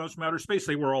Killer Clowns from Outer Space,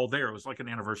 they were all there. It was like an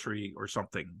anniversary or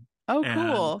something. Oh,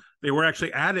 and cool. They were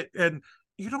actually at it. And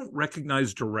you don't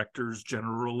recognize directors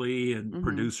generally and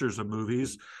producers of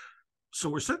movies. So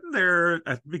we're sitting there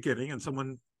at the beginning and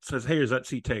someone says, hey, is that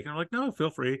seat taken? I'm like, no,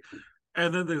 feel free.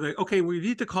 And then they're like, okay, we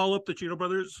need to call up the Cheeto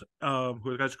brothers, who are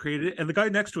the guys who created it. And the guy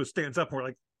next to us stands up and we're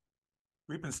like,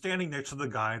 we've been standing next to the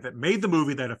guy that made the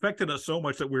movie that affected us so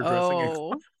much that we're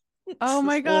dressing Oh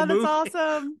my God, that's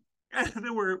awesome. And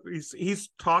then he's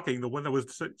talking, the one that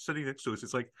was sitting next to us.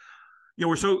 It's like,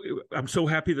 I'm so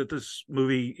happy that this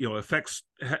movie,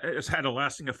 has had a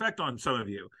lasting effect on some of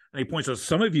you. And he points out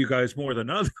some of you guys more than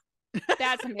others.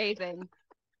 That's amazing.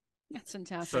 That's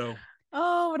fantastic. So,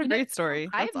 what a great story.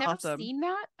 I've never seen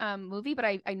that movie, but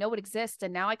I know it exists,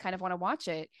 and now I kind of want to watch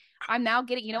it. I'm now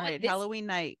getting, Halloween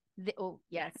night.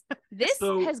 Yes. This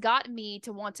has gotten me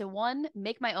to want to, one,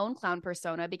 make my own clown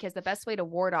persona, because the best way to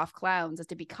ward off clowns is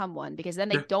to become one, because then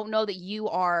they don't know that you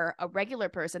are a regular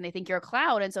person. They think you're a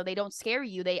clown, and so they don't scare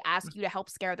you. They ask you to help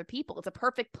scare other people. It's a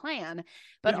perfect plan.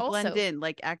 But you also blend in,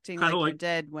 like acting like you're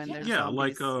dead when there's zombies.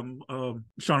 Like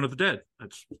Shaun of the Dead.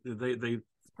 That's they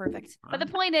perfect. But the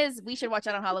point is, we should watch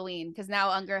it on Halloween, because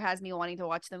now Unger has me wanting to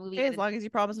watch the movie. Hey, as long as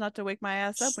you promise not to wake my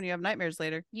ass up when you have nightmares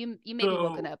later. You may be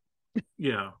woken up.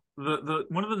 Yeah. The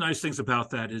one of the nice things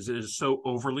about that is it is so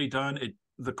overly done.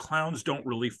 The clowns don't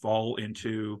really fall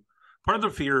into part of the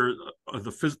fear of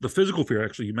the physical fear.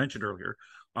 Actually, you mentioned earlier,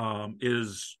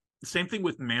 is Same thing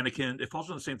with mannequin. It falls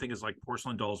on the same thing as like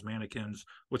porcelain dolls, mannequins,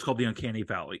 what's called the uncanny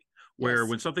valley, where Yes.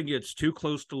 when something gets too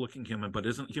close to looking human but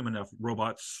isn't human enough,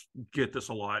 robots get this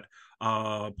a lot.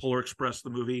 Polar Express,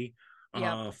 the movie,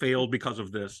 Yep. failed because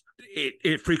of this.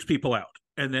 It freaks people out,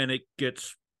 and then it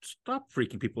gets stopped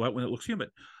freaking people out when it looks human.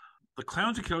 The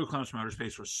clowns and killer clowns from outer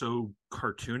space are so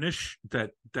cartoonish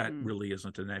that really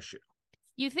isn't an issue.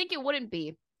 You think it wouldn't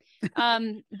be.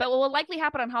 But what will likely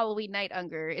happen on Halloween night,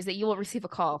 Unger, is that you will receive a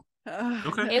call.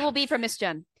 Okay. It will be from Miss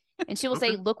Jen, and she will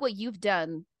say, Okay. "Look what you've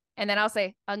done." And then I'll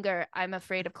say, "Unger, I'm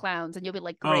afraid of clowns," and you'll be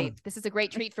like, "Great, this is a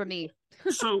great treat for me."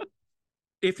 So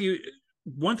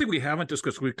one thing we haven't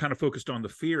discussed, we kind of focused on the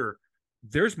fear.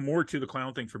 There's more to the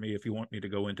clown thing for me if you want me to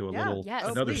go into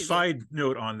another please. side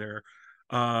note on there.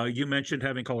 You mentioned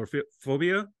having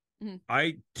colorophobia. Mm-hmm.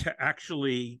 I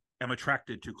actually am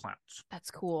attracted to clowns. That's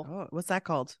cool. Oh, what's that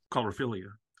called? Colorophilia.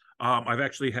 I've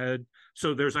actually had,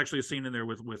 so there's actually a scene in there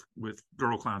with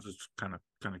girl clowns. It's kind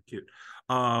of cute.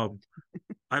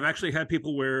 I've actually had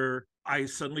people where I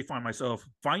suddenly find myself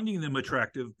finding them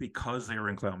attractive because they are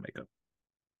in clown makeup.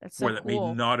 That's so where that cool.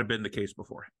 may not have been the case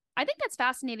before. I think that's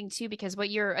fascinating too, because if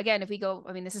we go,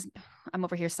 I mean, I'm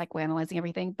over here psychoanalyzing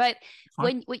everything, but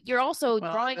what you're also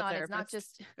drawing on is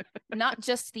not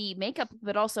just the makeup,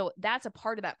 but also that's a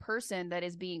part of that person that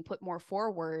is being put more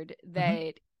forward,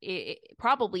 that it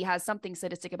probably has something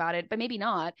sadistic about it, but maybe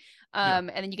not. And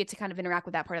then you get to kind of interact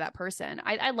with that part of that person.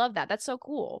 I love that. That's so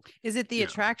cool. Is it the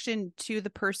attraction to the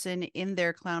person in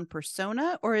their clown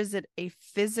persona, or is it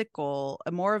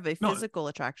more of a physical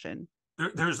attraction?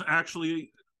 There's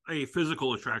actually a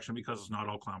physical attraction, because it's not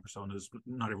all clown personas.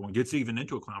 Not everyone gets even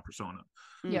into a clown persona,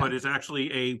 but it's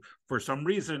actually for some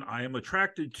reason, I am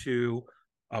attracted to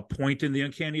a point in the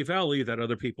uncanny valley that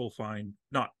other people find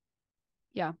not.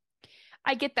 Yeah.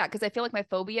 I get that, because I feel like my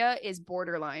phobia is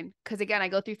borderline, because again, I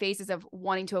go through phases of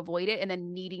wanting to avoid it and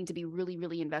then needing to be really,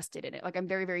 really invested in it. Like I'm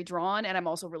very, very drawn, and I'm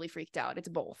also really freaked out. It's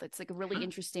both. It's like a really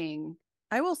interesting.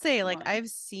 I will say, like, I've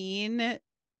seen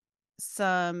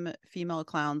some female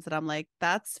clowns that I'm like,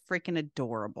 that's freaking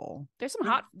adorable. There's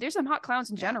some hot clowns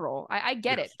in general. I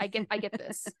get it. I get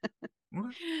this.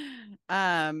 So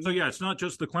it's not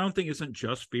just, the clown thing isn't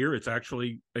just fear. It's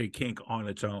actually a kink on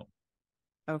its own.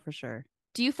 Oh, for sure.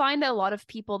 Do you find that a lot of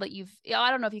people that I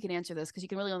don't know if you can answer this, because you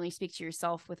can really only speak to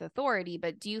yourself with authority,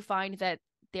 but do you find that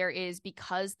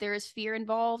because there is fear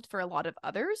involved for a lot of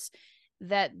others,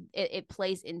 that it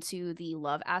plays into the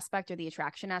love aspect or the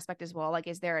attraction aspect as well? Like,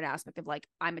 is there an aspect of like,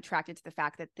 I'm attracted to the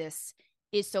fact that this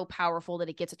is so powerful that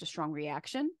it gets such a strong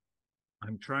reaction?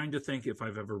 I'm trying to think if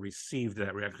I've ever received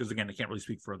that reaction, because again, I can't really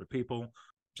speak for other people.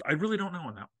 So I really don't know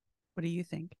on that. What do you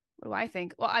think? What do I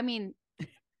think? Well, I mean,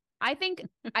 I think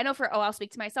I'll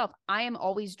speak to myself. I am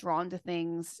always drawn to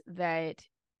things that,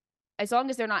 as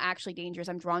long as they're not actually dangerous,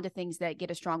 I'm drawn to things that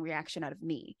get a strong reaction out of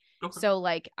me. Okay. So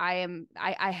like I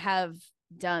have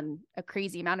done a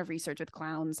crazy amount of research with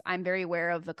clowns. I'm very aware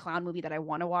of the clown movie that I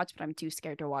want to watch, but I'm too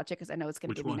scared to watch it because I know it's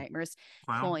going to give me nightmares.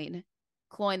 Clown,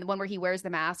 the one where he wears the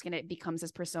mask and it becomes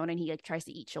his persona and he like tries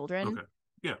to eat children. Okay.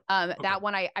 Yeah. That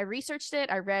one, I researched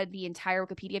it. I read the entire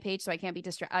Wikipedia page, so I can't be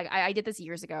distracted. I did this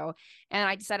years ago, and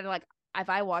I decided, like, if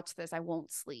I watch this, I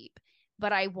won't sleep.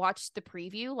 But I watched the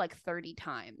preview like 30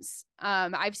 times.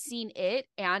 I've seen it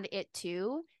and It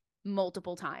Too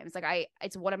multiple times. Like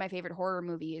it's one of my favorite horror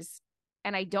movies,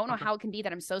 and I don't know how it can be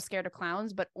that I'm so scared of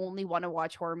clowns, but only want to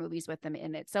watch horror movies with them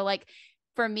in it. So like,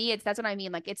 for me, that's what I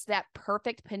mean. Like, it's that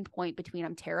perfect pinpoint between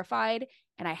I'm terrified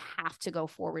and I have to go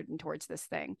forward and towards this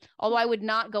thing. Although I would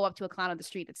not go up to a clown on the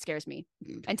street that scares me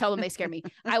and tell them they scare me.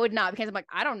 I would not, because I'm like,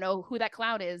 I don't know who that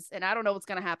clown is and I don't know what's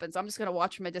going to happen. So I'm just going to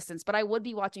watch from a distance. But I would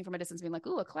be watching from a distance being like,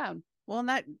 ooh, a clown. Well, and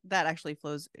that actually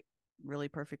flows really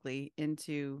perfectly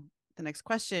into the next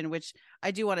question, which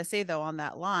I do want to say, though, on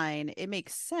that line, it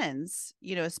makes sense,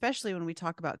 especially when we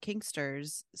talk about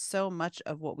kinksters. So much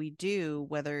of what we do,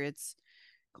 whether it's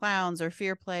clowns or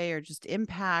fear play or just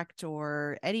impact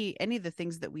or any of the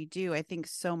things that we do, I think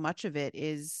so much of it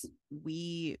is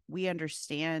we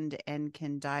understand and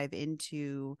can dive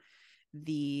into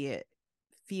the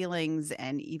feelings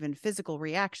and even physical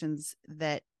reactions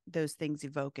that those things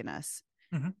evoke in us.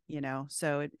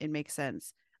 So it makes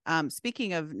sense.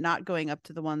 Speaking of not going up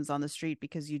to the ones on the street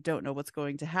because you don't know what's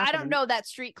going to happen. I don't know that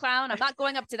street clown. I'm not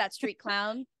going up to that street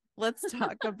clown. Let's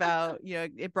talk about,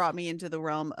 it brought me into the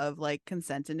realm of like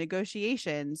consent and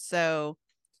negotiation. So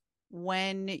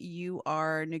when you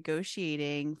are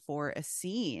negotiating for a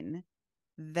scene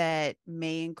that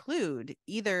may include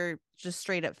either just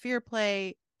straight up fear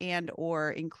play and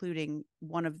or including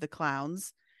one of the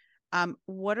clowns,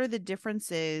 what are the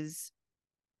differences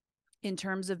in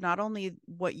terms of not only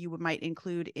what you might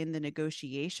include in the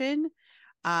negotiation,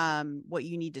 what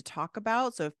you need to talk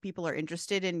about. So if people are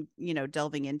interested in,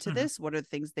 delving into this, what are the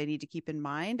things they need to keep in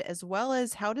mind, as well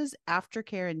as how does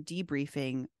aftercare and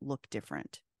debriefing look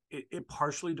different? It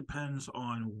partially depends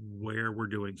on where we're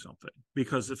doing something,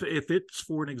 because if it's,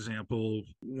 for an example,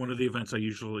 one of the events I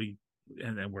usually,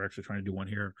 and then we're actually trying to do one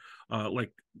here,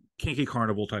 like kinky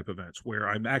carnival type events where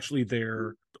I'm actually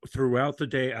there throughout the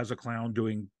day as a clown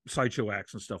doing sideshow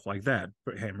acts and stuff like that,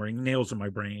 hammering nails in my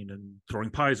brain and throwing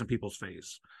pies in people's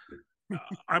face.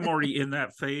 I'm already in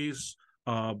that phase.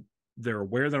 They're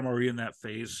aware that I'm already in that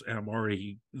phase and I'm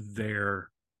already there.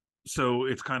 So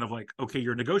it's kind of like, okay,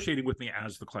 you're negotiating with me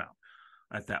as the clown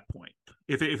at that point.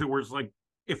 If it was like,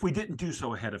 if we didn't do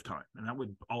so ahead of time, and that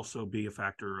would also be a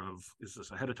factor of, is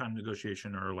this ahead of time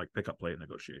negotiation or like pickup play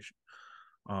negotiation?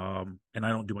 And I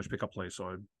don't do much pickup play, so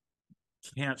I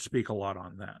can't speak a lot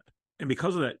on that. And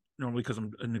because of that, normally because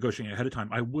I'm negotiating ahead of time,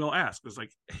 I will ask, it's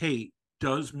like, hey,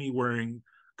 does me wearing,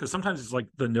 because sometimes it's like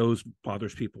the nose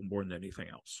bothers people more than anything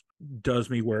else. Does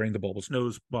me wearing the bulbous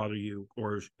nose bother you,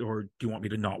 or do you want me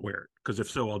to not wear it? Because if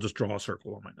so, I'll just draw a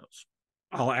circle on my nose.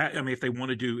 If they want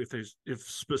to do, if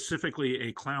specifically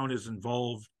a clown is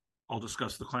involved, I'll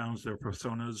discuss the clowns, their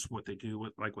personas, what they do,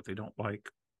 what they don't like,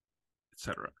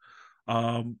 etc.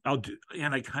 I'll do,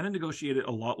 and I kind of negotiate it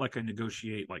a lot like I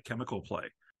negotiate like chemical play.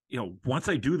 Once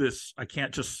I do this, I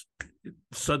can't just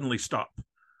suddenly stop.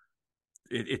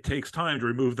 It takes time to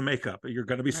remove the makeup. You're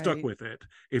going to be stuck with it.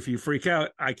 If you freak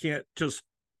out, I can't just,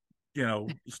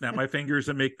 snap my fingers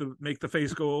and make the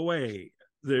face go away.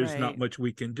 There's not much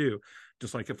we can do.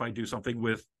 Just like if I do something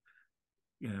with,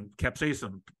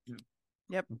 capsaicin.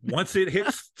 Yep. Once it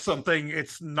hits something,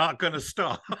 it's not going to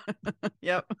stop.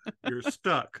 Yep. You're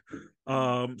stuck.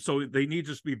 So they need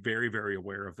to just be very, very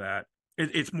aware of that.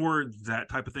 It's more that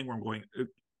type of thing where I'm going,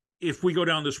 if we go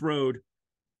down this road,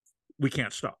 we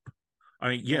can't stop. I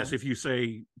mean, yes, if you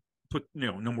say put,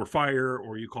 no more fire,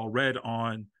 or you call red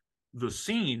on the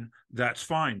scene, that's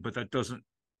fine. But that doesn't,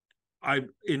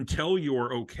 until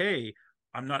you're okay,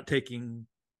 I'm not taking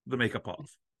the makeup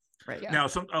off. Right. Yeah. Now,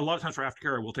 a lot of times for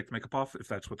aftercare, I will take the makeup off if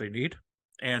that's what they need.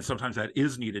 And sometimes that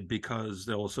is needed because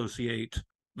they'll associate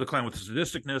the clown with the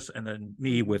sadisticness and then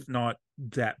me with not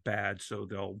that bad. So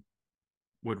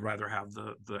would rather have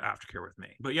the aftercare with me.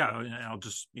 But yeah, I'll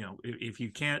just, if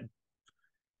you can't,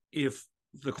 if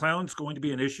the clown's going to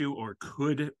be an issue or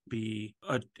could be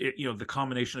the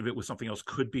combination of it with something else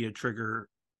could be a trigger,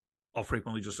 I'll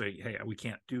frequently just say, hey, we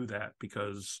can't do that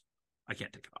because I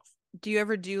can't take it off. Do you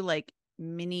ever do like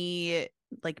mini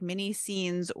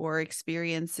scenes or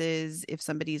experiences if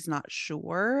somebody's not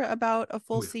sure about a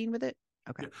full scene with it?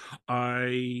 Okay. Yeah.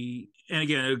 And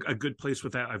again, a good place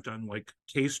with that, I've done like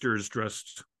casters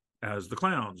dressed as the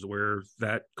clowns, where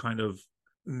that kind of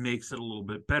makes it a little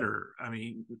bit better. I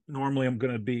mean, normally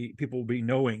people will be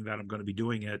knowing that I'm going to be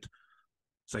doing it.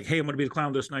 It's like, hey, I'm going to be the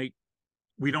clown this night.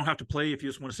 We don't have to play. If you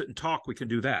just want to sit and talk, we can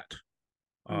do that.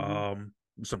 Mm-hmm.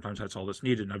 Sometimes that's all that's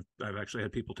needed. And I've actually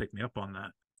had people take me up on that.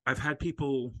 I've had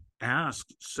people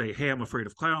say, hey, I'm afraid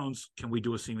of clowns. Can we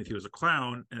do a scene with you as a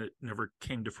clown? And it never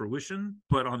came to fruition.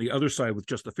 But on the other side, with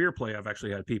just the fear play, I've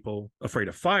actually had people afraid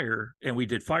of fire. And we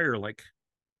did fire like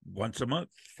once a month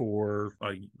for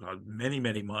many,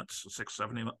 many months,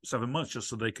 7 months, just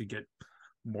so they could get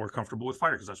more comfortable with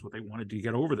fire, because that's what they wanted to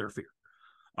get over their fear.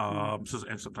 And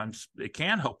sometimes it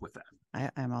can help with that.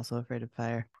 I'm also afraid of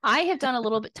fire. I have done a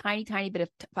little bit, tiny bit of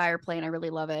fire play, and I really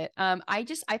love it. I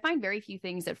find very few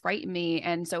things that frighten me,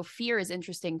 and so fear is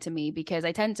interesting to me because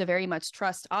I tend to very much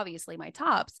trust, obviously, my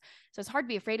tops. So it's hard to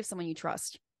be afraid of someone you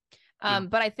trust.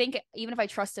 But I think even if I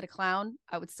trusted a clown,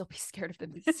 I would still be scared of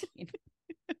them being seen.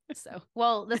 So,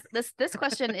 well, this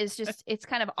question is just, it's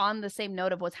kind of on the same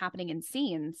note of what's happening in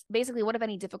scenes. Basically, what, if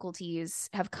any, difficulties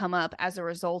have come up as a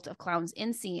result of clowns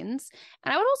in scenes?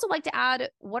 And I would also like to add,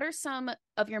 what are some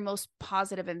of your most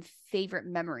positive and favorite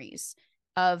memories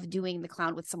of doing the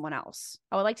clown with someone else?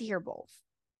 I would like to hear both.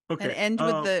 Okay. And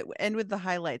end with the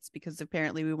highlights, because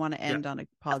apparently we want to end on a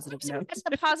positive note. It's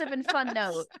a positive and fun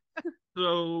note.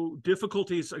 So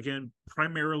difficulties, again,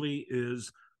 primarily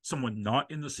is someone not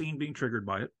in the scene being triggered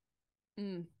by it.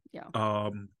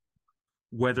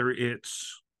 Whether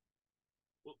it's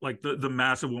like the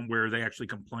massive one where they actually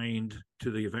complained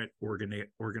to the event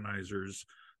organizers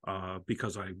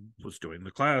because I was doing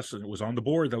the class and it was on the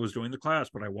board that was doing the class,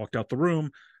 but I walked out the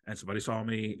room and somebody saw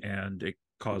me and it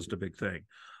caused a big thing.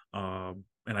 And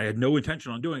I had no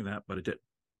intention on doing that, but it did.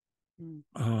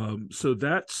 So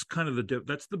that's kind of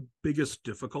that's the biggest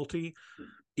difficulty,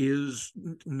 is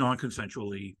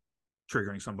non-consensually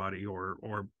triggering somebody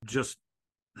or just,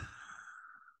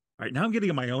 All right, now I'm getting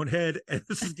in my own head, and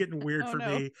this is getting weird Oh, for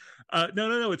no. me.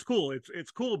 No, it's cool. It's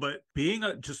cool, but being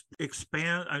just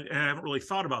expand. I haven't really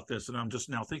thought about this, and I'm just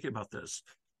now thinking about this.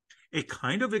 It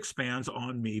kind of expands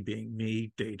on me being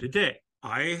me day to day.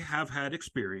 I have had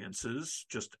experiences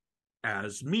just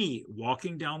as me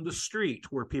walking down the street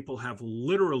where people have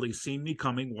literally seen me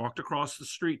coming, walked across the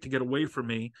street to get away from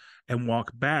me, and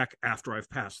walk back after I've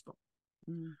passed them.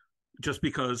 Mm. Just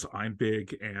because I'm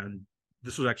big, and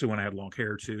this was actually when I had long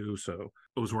hair too, so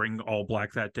I was wearing all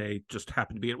black that day. Just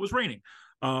happened to be it was raining.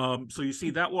 So you see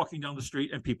that walking down the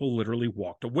street, and people literally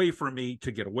walked away from me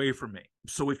to get away from me.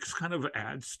 So it kind of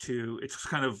adds to, it's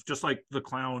kind of just like the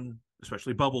clown,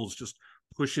 especially Bubbles, just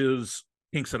pushes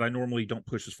kinks that I normally don't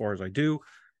push as far as I do.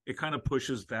 It kind of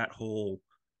pushes that whole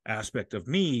aspect of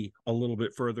me a little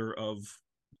bit further of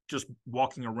just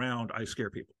walking around. I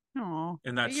scare people. Oh,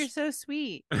 And but that's you're so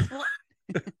sweet. Well,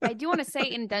 I do want to say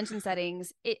in dungeon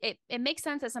settings, it makes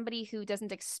sense that somebody who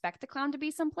doesn't expect a clown to be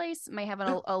someplace might have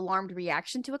an alarmed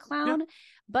reaction to a clown.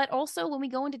 But also when we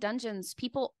go into dungeons,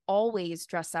 people always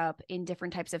dress up in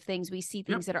different types of things. We see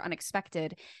things that are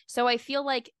unexpected. So I feel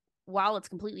like while it's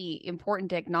completely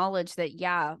important to acknowledge that,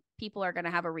 yeah, people are going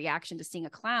to have a reaction to seeing a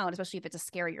clown, especially if it's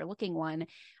a scarier looking one,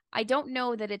 I don't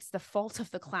know that it's the fault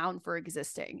of the clown for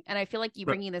existing. And I feel like you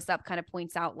bringing this up kind of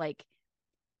points out, like,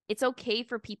 it's okay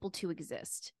for people to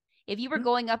exist. If you were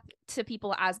going up to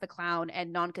people as the clown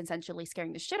and non-consensually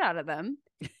scaring the shit out of them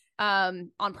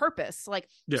on purpose, like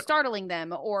startling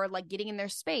them or like getting in their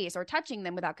space or touching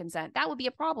them without consent, that would be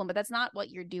a problem, but that's not what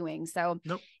you're doing. So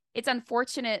it's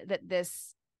unfortunate that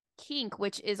this kink,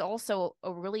 which is also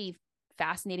a really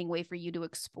fascinating way for you to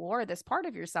explore this part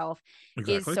of yourself,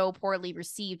 is so poorly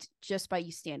received just by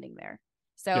you standing there.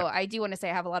 So I do want to say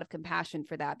I have a lot of compassion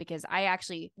for that, because I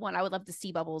actually, one, I would love to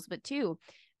see Bubbles, but two,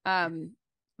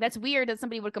 that's weird that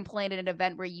somebody would complain at an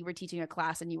event where you were teaching a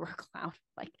class and you were a clown.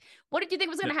 Like, what did you think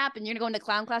was going to happen? You're going to go into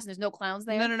clown class and there's no clowns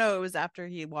there? No. It was after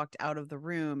he walked out of the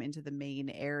room into the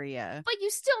main area. But you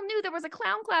still knew there was a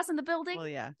clown class in the building. Well,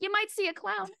 yeah. You might see a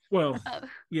clown. Well,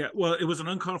 well, it was an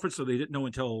unconference, so they didn't know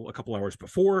until a couple hours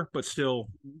before, but still,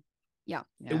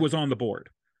 it was on the board.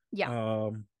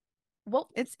 Yeah. Well,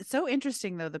 it's so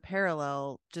interesting, though, the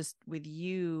parallel just with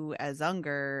you as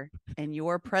Unger and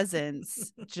your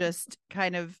presence, just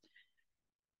kind of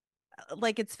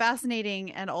like, it's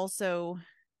fascinating and also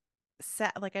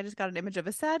sad. Like, I just got an image of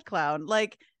a sad clown.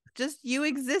 Like, just you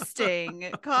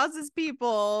existing causes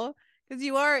people, because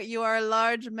you are a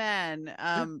large man.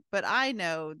 But I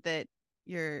know that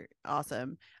you're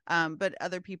awesome. But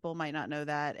other people might not know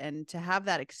that, and to have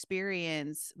that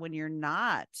experience when you're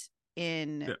not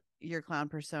in your clown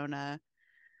persona,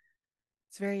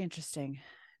 it's very interesting.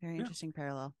 Very interesting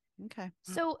parallel. Okay.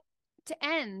 So to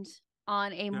end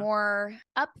on a more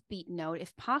upbeat note,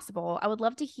 if possible, I would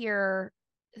love to hear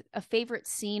a favorite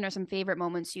scene or some favorite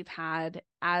moments you've had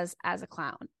as a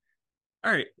clown.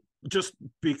 All right. Just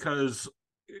because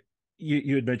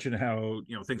you had mentioned how,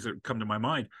 things that come to my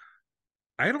mind.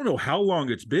 I don't know how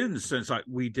long it's been since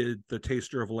we did the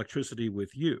Taster of Electricity with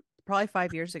you. Probably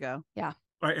 5 years ago. Yeah.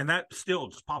 Right, and that still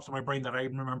just pops in my brain that I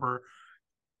remember.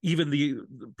 Even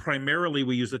primarily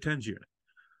we use the tens unit,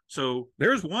 so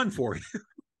there's one for you.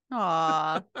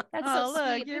 Aw, that's so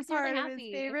look, sweet. you're part of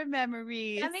his favorite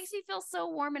memories. That makes me feel so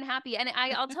warm and happy. And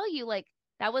I'll tell you, like,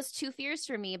 that was 2 fears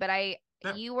for me, but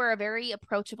you were a very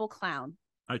approachable clown.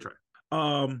 I try.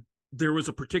 There was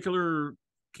a particular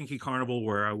kinky carnival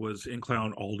where I was in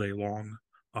clown all day long,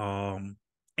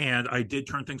 and I did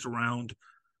turn things around.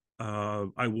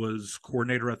 I was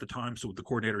coordinator at the time, so with the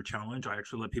coordinator challenge, I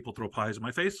actually let people throw pies in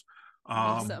my face.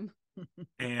 Awesome.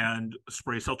 And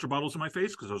spray seltzer bottles in my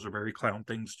face, because those are very clown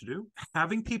things to do.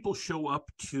 Having people show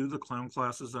up to the clown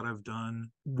classes that I've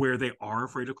done where they are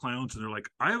afraid of clowns, and they're like,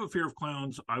 I have a fear of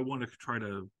clowns, I want to try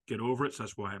to get over it, so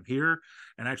that's why I'm here.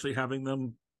 And actually having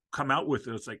them come out with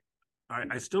it, it's like,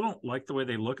 I still don't like the way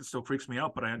they look. It still freaks me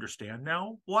out, but I understand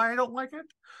now why I don't like it.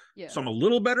 Yeah. So I'm a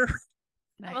little better.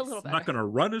 Nice. A little better. I'm not going to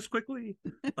run as quickly.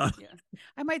 I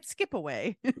might skip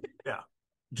away. Yeah.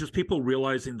 Just people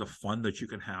realizing the fun that you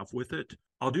can have with it.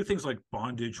 I'll do things like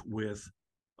bondage with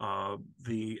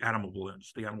the animal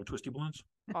balloons, the animal twisty balloons.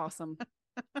 Awesome.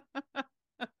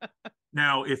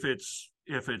 Now, if it's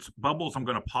bubbles, I'm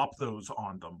going to pop those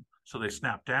on them so they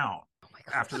snap down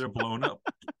after they're blown up.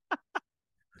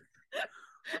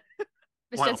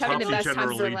 While Topsy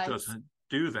generally doesn't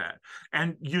do that.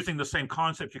 And using the same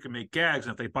concept, you can make gags,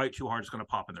 and if they bite too hard, it's going to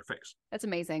pop in their face. That's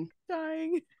amazing.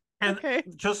 Dying. And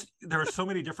just, there are so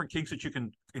many different kinks that you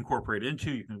can incorporate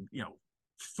into. You can,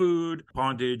 food,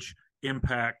 bondage,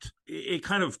 impact. It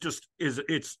kind of just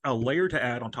it's a layer to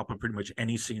add on top of pretty much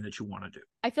any scene that you want to do.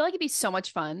 I feel like it'd be so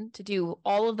much fun to do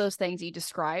all of those things you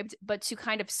described, but to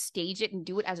kind of stage it and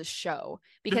do it as a show,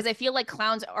 because I feel like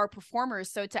clowns are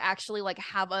performers. So to actually like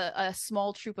have a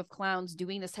small troupe of clowns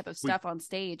doing this type of stuff on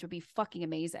stage would be fucking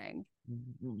amazing.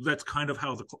 That's kind of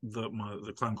how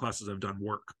the clown classes I've done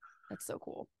work. That's so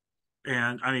cool.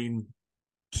 And I mean,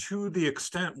 to the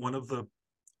extent I'm going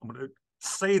to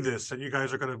say this, and you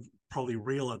guys are going to probably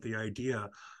reel at the idea,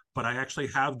 but I actually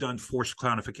have done forced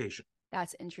clownification.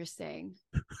 That's interesting.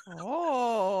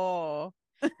 Oh.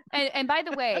 And by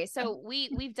the way, so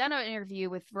we've done an interview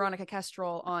with Veronica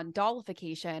Kestrel on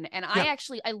dollification, and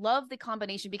I love the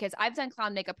combination, because I've done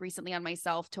clown makeup recently on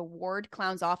myself to ward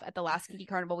clowns off at the last Kinky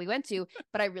Carnival we went to,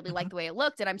 but I really like the way it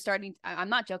looked, and I'm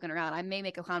not joking around. I may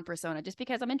make a clown persona just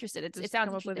because I'm interested. It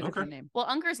sounds interesting. With a name. Well,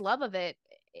 Unger's love of it,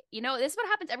 you know, this is what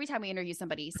happens every time we interview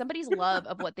somebody. Somebody's love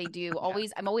of what they do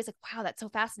I'm always like, wow, that's so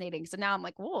fascinating. So now I'm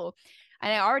like, whoa.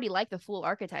 And I already like the fool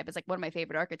archetype. It's like one of my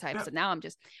favorite archetypes. Yeah. So now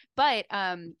but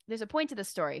there's a point to the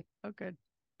story. Oh, good.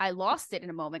 I lost it in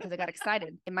a moment because I got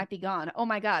excited. It might be gone. Oh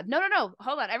my God. No.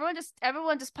 Hold on.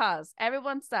 Everyone just pause.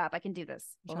 Everyone stop. I can do this.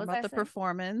 What was about the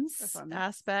performance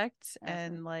aspect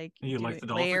and like you like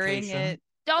the layering it.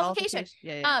 Dollification.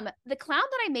 Yeah. The clown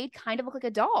that I made kind of looked like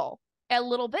a doll a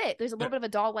little bit. There's a little bit of a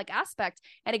doll-like aspect,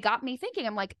 and it got me thinking.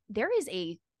 I'm like, there is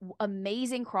a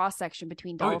amazing cross section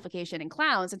between dollification and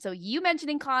clowns, and so you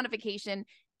mentioning clownification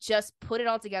just put it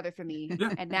all together for me.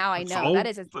 Yeah. And now I know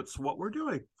that's what we're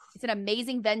doing. It's an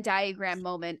amazing Venn diagram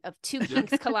moment of two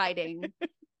kinks colliding.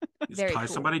 Just tie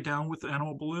somebody down with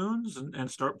animal balloons and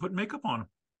start putting makeup on them.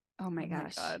 Oh my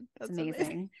gosh, God, that's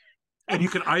amazing. And you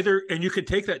can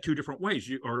take that two different ways,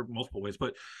 or multiple ways,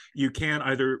 but you can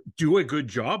either do a good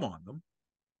job on them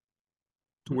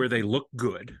to where they look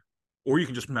good, or you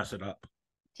can just mess it up.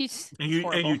 And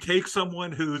you take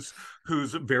someone who's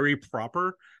very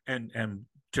proper and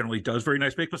generally does very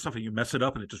nice makeup stuff, and you mess it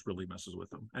up, and it just really messes with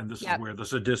them. And this is where the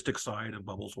sadistic side of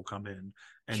Bubbles will come in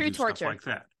and true do torture stuff like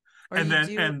that, or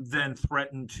and then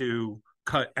threaten to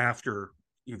cut after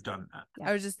you've done that.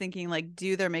 I was just thinking, like,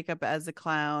 do their makeup as a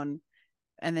clown,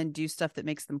 and then do stuff that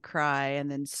makes them cry,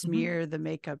 and then smear the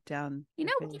makeup down. You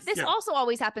know, this also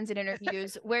always happens in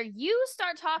interviews where you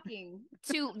start talking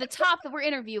to the top that we're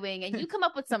interviewing, and you come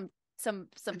up with some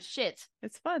shit.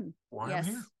 It's fun. Why I'm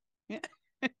here. Yeah.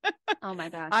 Oh my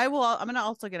gosh. I'm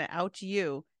gonna out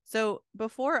you. So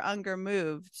before Unger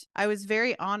moved, I was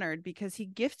very honored because he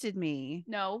gifted me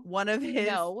one of his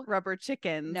rubber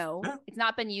chickens. No, it's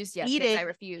not been used yet. Eat it. I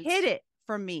refuse. Hid it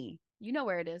from me. You know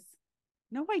where it is.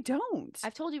 No, I don't.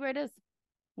 I've told you where it is.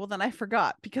 Well, then I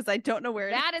forgot because I don't know where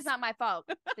it is. That is not my fault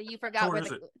that you forgot where where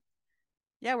is it?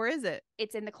 Yeah, where is it?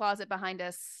 It's in the closet behind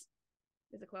us.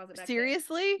 There's a closet back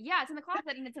Seriously? there. Yeah, it's in the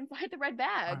closet and it's inside the red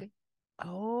bag.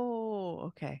 Oh,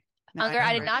 okay. Now Unger,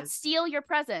 I did not steal your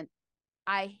present.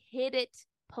 I hid it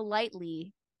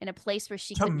politely in a place where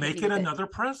she could make it another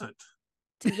present.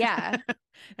 Yeah.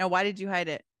 Now, why did you hide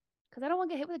it? Because I don't want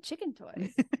to get hit with a chicken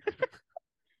toy.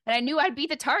 And I knew I'd be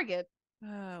the target.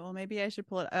 Well, maybe I should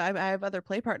pull it. I have other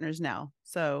play partners now,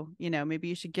 so maybe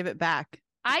you should give it back.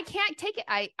 I can't take it.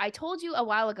 I told you a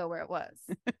while ago where it was.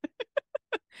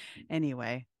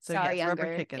 Anyway, so sorry, yes, Unger.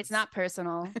 rubber chickens. It's not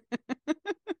personal.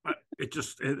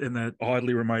 And that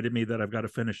oddly reminded me that I've got to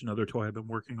finish another toy I've been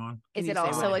working on. Is it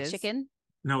also a chicken?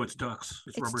 No, it's ducks.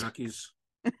 It's rubber duckies.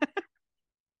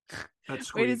 That's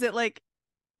sweet. Wait, is it like?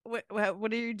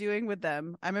 What are you doing with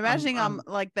them? I'm imagining I'm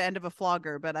like the end of a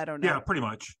flogger, but I don't know. Yeah, pretty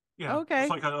much. Yeah. Okay. It's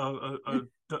like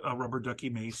a rubber ducky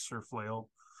mace or flail.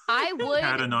 I would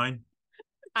add a 9.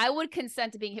 I would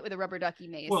consent to being hit with a rubber ducky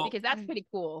mace because that's pretty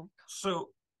cool. So,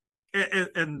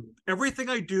 and everything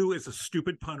I do is a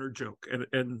stupid pun or joke,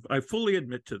 and I fully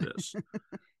admit to this,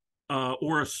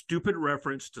 or a stupid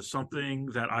reference to something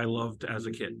that I loved as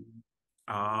a kid.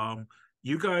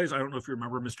 You guys, I don't know if you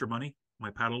remember Mr. Money,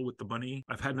 my paddle with the bunny.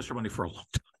 I've had Mr. Money for a long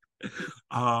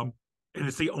time. And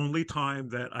it's the only time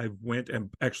that I went and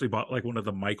actually bought like one of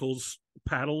the Michaels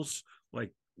paddles,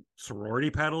 like sorority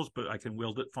paddles, but I can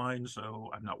wield it fine, so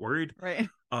I'm not worried. Right.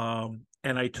 And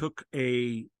I took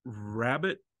a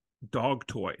rabbit dog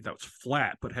toy that was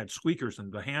flat but had squeakers in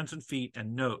the hands and feet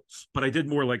and nose. But I did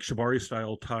more like Shibari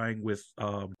style, tying with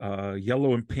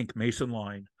yellow and pink mason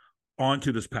line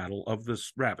onto this paddle of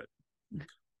this rabbit.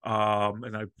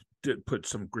 And I did put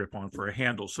some grip on for a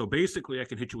handle. So basically I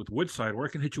can hit you with wood side, or I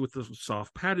can hit you with the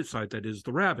soft padded side that is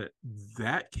the rabbit.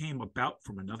 That came about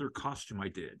from another costume I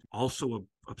did. Also an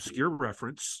obscure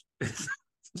reference.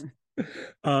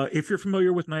 If you're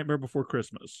familiar with Nightmare Before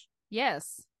Christmas.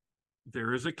 Yes.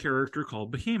 There is a character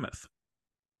called Behemoth.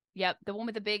 Yep, the one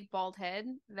with the big bald head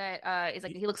that is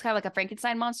like, he looks kind of like a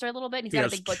Frankenstein monster a little bit. And he's He got a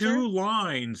has big butcher. 2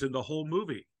 lines in the whole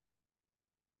movie.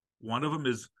 One of them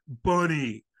is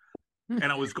Bunny. And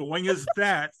I was going as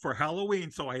that for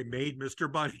Halloween, so I made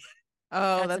Mr. Bunny.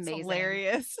 Oh, That's that's amazing.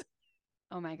 hilarious.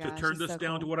 Oh my gosh. To turn this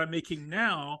down to what I'm making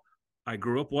now, I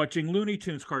grew up watching Looney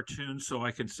Tunes cartoons, so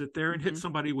I can sit there and hit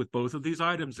somebody with both of these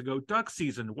items and go, duck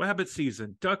season, wabbit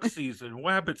season, duck season,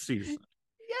 wabbit season.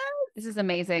 This is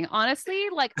amazing. Honestly,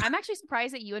 like, I'm actually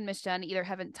surprised that you and Miss Jen either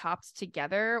haven't topped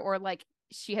together or like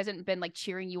she hasn't been like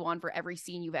cheering you on for every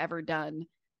scene you've ever done.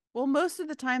 Well, most of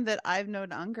the time that I've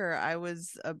known Unger, I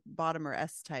was a bottom or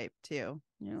S type too.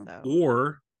 Yeah. So.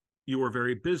 Or you were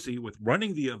very busy with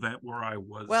running the event where I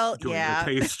was doing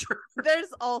the taster.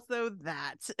 There's also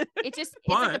that. It's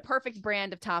like the perfect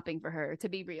brand of topping for her, to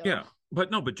be real. Yeah.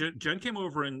 But Jen came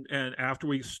over and after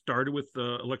we started with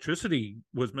the electricity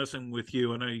was messing with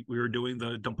you and we were doing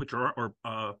the don't put your arm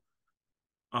or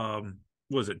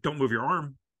was it don't move your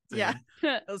arm thing. Yeah.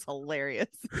 That was hilarious.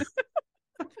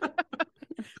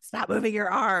 Stop moving your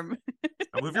arm.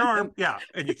 Don't move your arm. Yeah.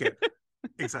 And you can't.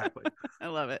 Exactly. I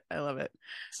love it.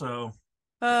 So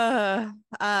well,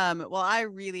 I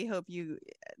really hope you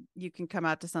can come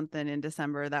out to something in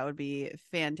December. That would be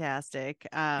fantastic.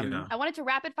 yeah. I wanted to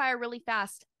rapid fire really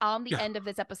fast on the end of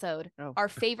this episode. Oh. Our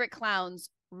favorite clowns,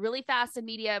 really fast in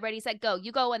media. Ready, set, go.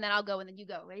 You go, and then I'll go, and then you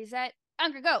go. Ready, set,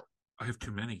 Unger, go. I have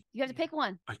too many. You have to pick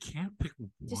one. I can't pick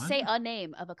one. Just say a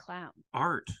name of a clown.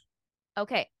 Art.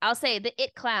 Okay, I'll say the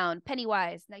It Clown,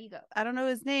 Pennywise. Now you go. I don't know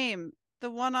his name. The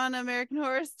one on American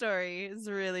Horror Story is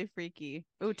really freaky.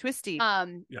 Oh, Twisty. I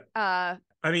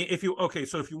mean, if you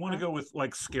want to go with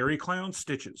like scary clown,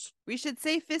 Stitches. We should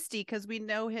say Fisty because we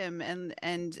know him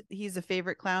and he's a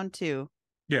favorite clown too.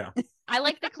 Yeah. I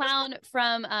like the clown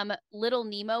from Little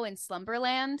Nemo in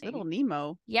Slumberland. Little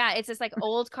Nemo. Yeah, it's this like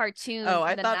old cartoon Oh, from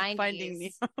I the thought 90s. Finding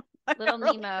Nemo. Little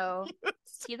Nemo.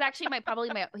 He's actually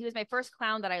he was my first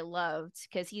clown that I loved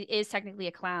because he is technically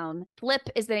a clown. Flip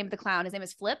is the name of the clown. His name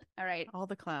is Flip. All right. All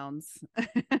the clowns.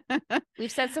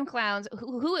 We've said some clowns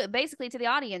who basically to the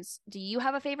audience, do you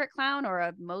have a favorite clown or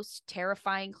a most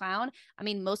terrifying clown? I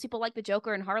mean, most people like the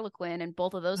Joker and Harlequin, and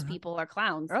both of those people are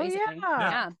clowns. Oh, basically.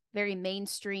 yeah. Very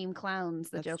mainstream clowns,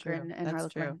 the That's Joker true. and That's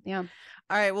Harlequin. true. Yeah.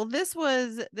 All right. Well, this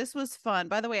was fun.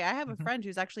 By the way, I have a friend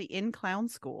who's actually in clown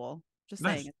school. Just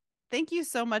Nice. saying. Thank you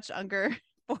so much, Unger,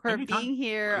 for Anytime. being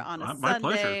here on a My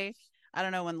pleasure. Sunday. I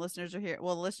don't know when listeners are here.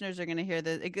 Well, listeners are going to hear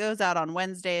this. It goes out on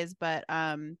Wednesdays, but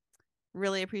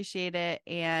really appreciate it.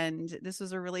 And this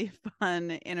was a really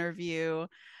fun interview.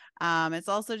 It's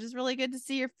also just really good to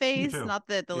see your face. Not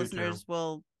that the listeners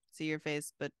will see your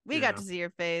face, but we got to see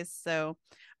your face. So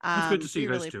it's good to see we you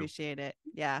guys really too. Appreciate it.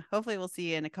 Yeah. Hopefully we'll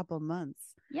see you in a couple of months.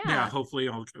 Yeah. Hopefully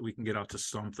we can get out to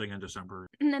something in December.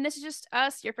 And then this is just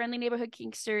us, your friendly neighborhood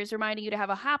kinksters, reminding you to have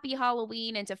a happy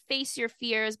Halloween and to face your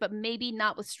fears, but maybe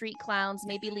not with street clowns.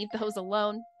 Maybe leave those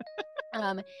alone.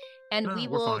 We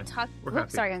will fine. talk. Happy.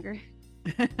 Sorry, Unger.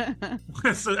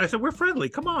 I said we're friendly.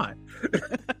 Come on.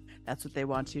 That's what they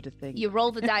want you to think. You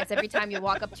roll the dice every time you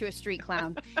walk up to a street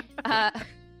clown.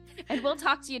 And we'll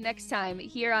talk to you next time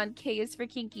here on K is for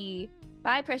Kinky.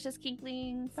 Bye, precious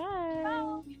kinklings.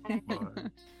 Bye. Bye.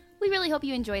 We really hope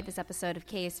you enjoyed this episode of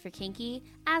K is for Kinky.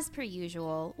 As per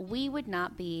usual, we would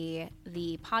not be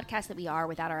the podcast that we are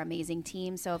without our amazing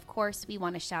team. So, of course, we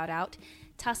want to shout out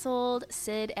Tussled,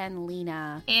 Sid, and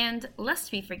Lena. And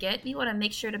lest we forget, we want to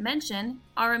make sure to mention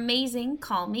our amazing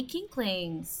Call Me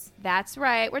Kinklings. That's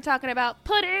right. We're talking about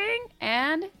Pudding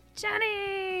and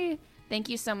Jenny. Thank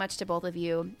you so much to both of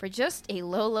you. For just a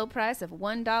low, low price of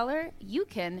 $1, you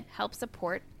can help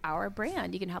support our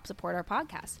brand. You can help support our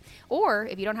podcast. Or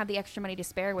if you don't have the extra money to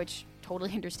spare, which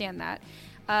totally understand that,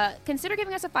 consider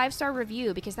giving us a 5-star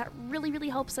review because that really, really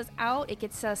helps us out. It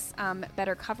gets us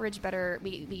better coverage,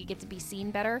 we get to be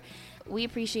seen better. We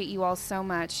appreciate you all so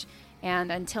much.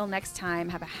 And until next time,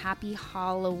 have a happy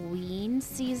Halloween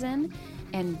season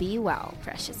and be well,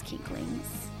 precious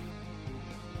kinklings.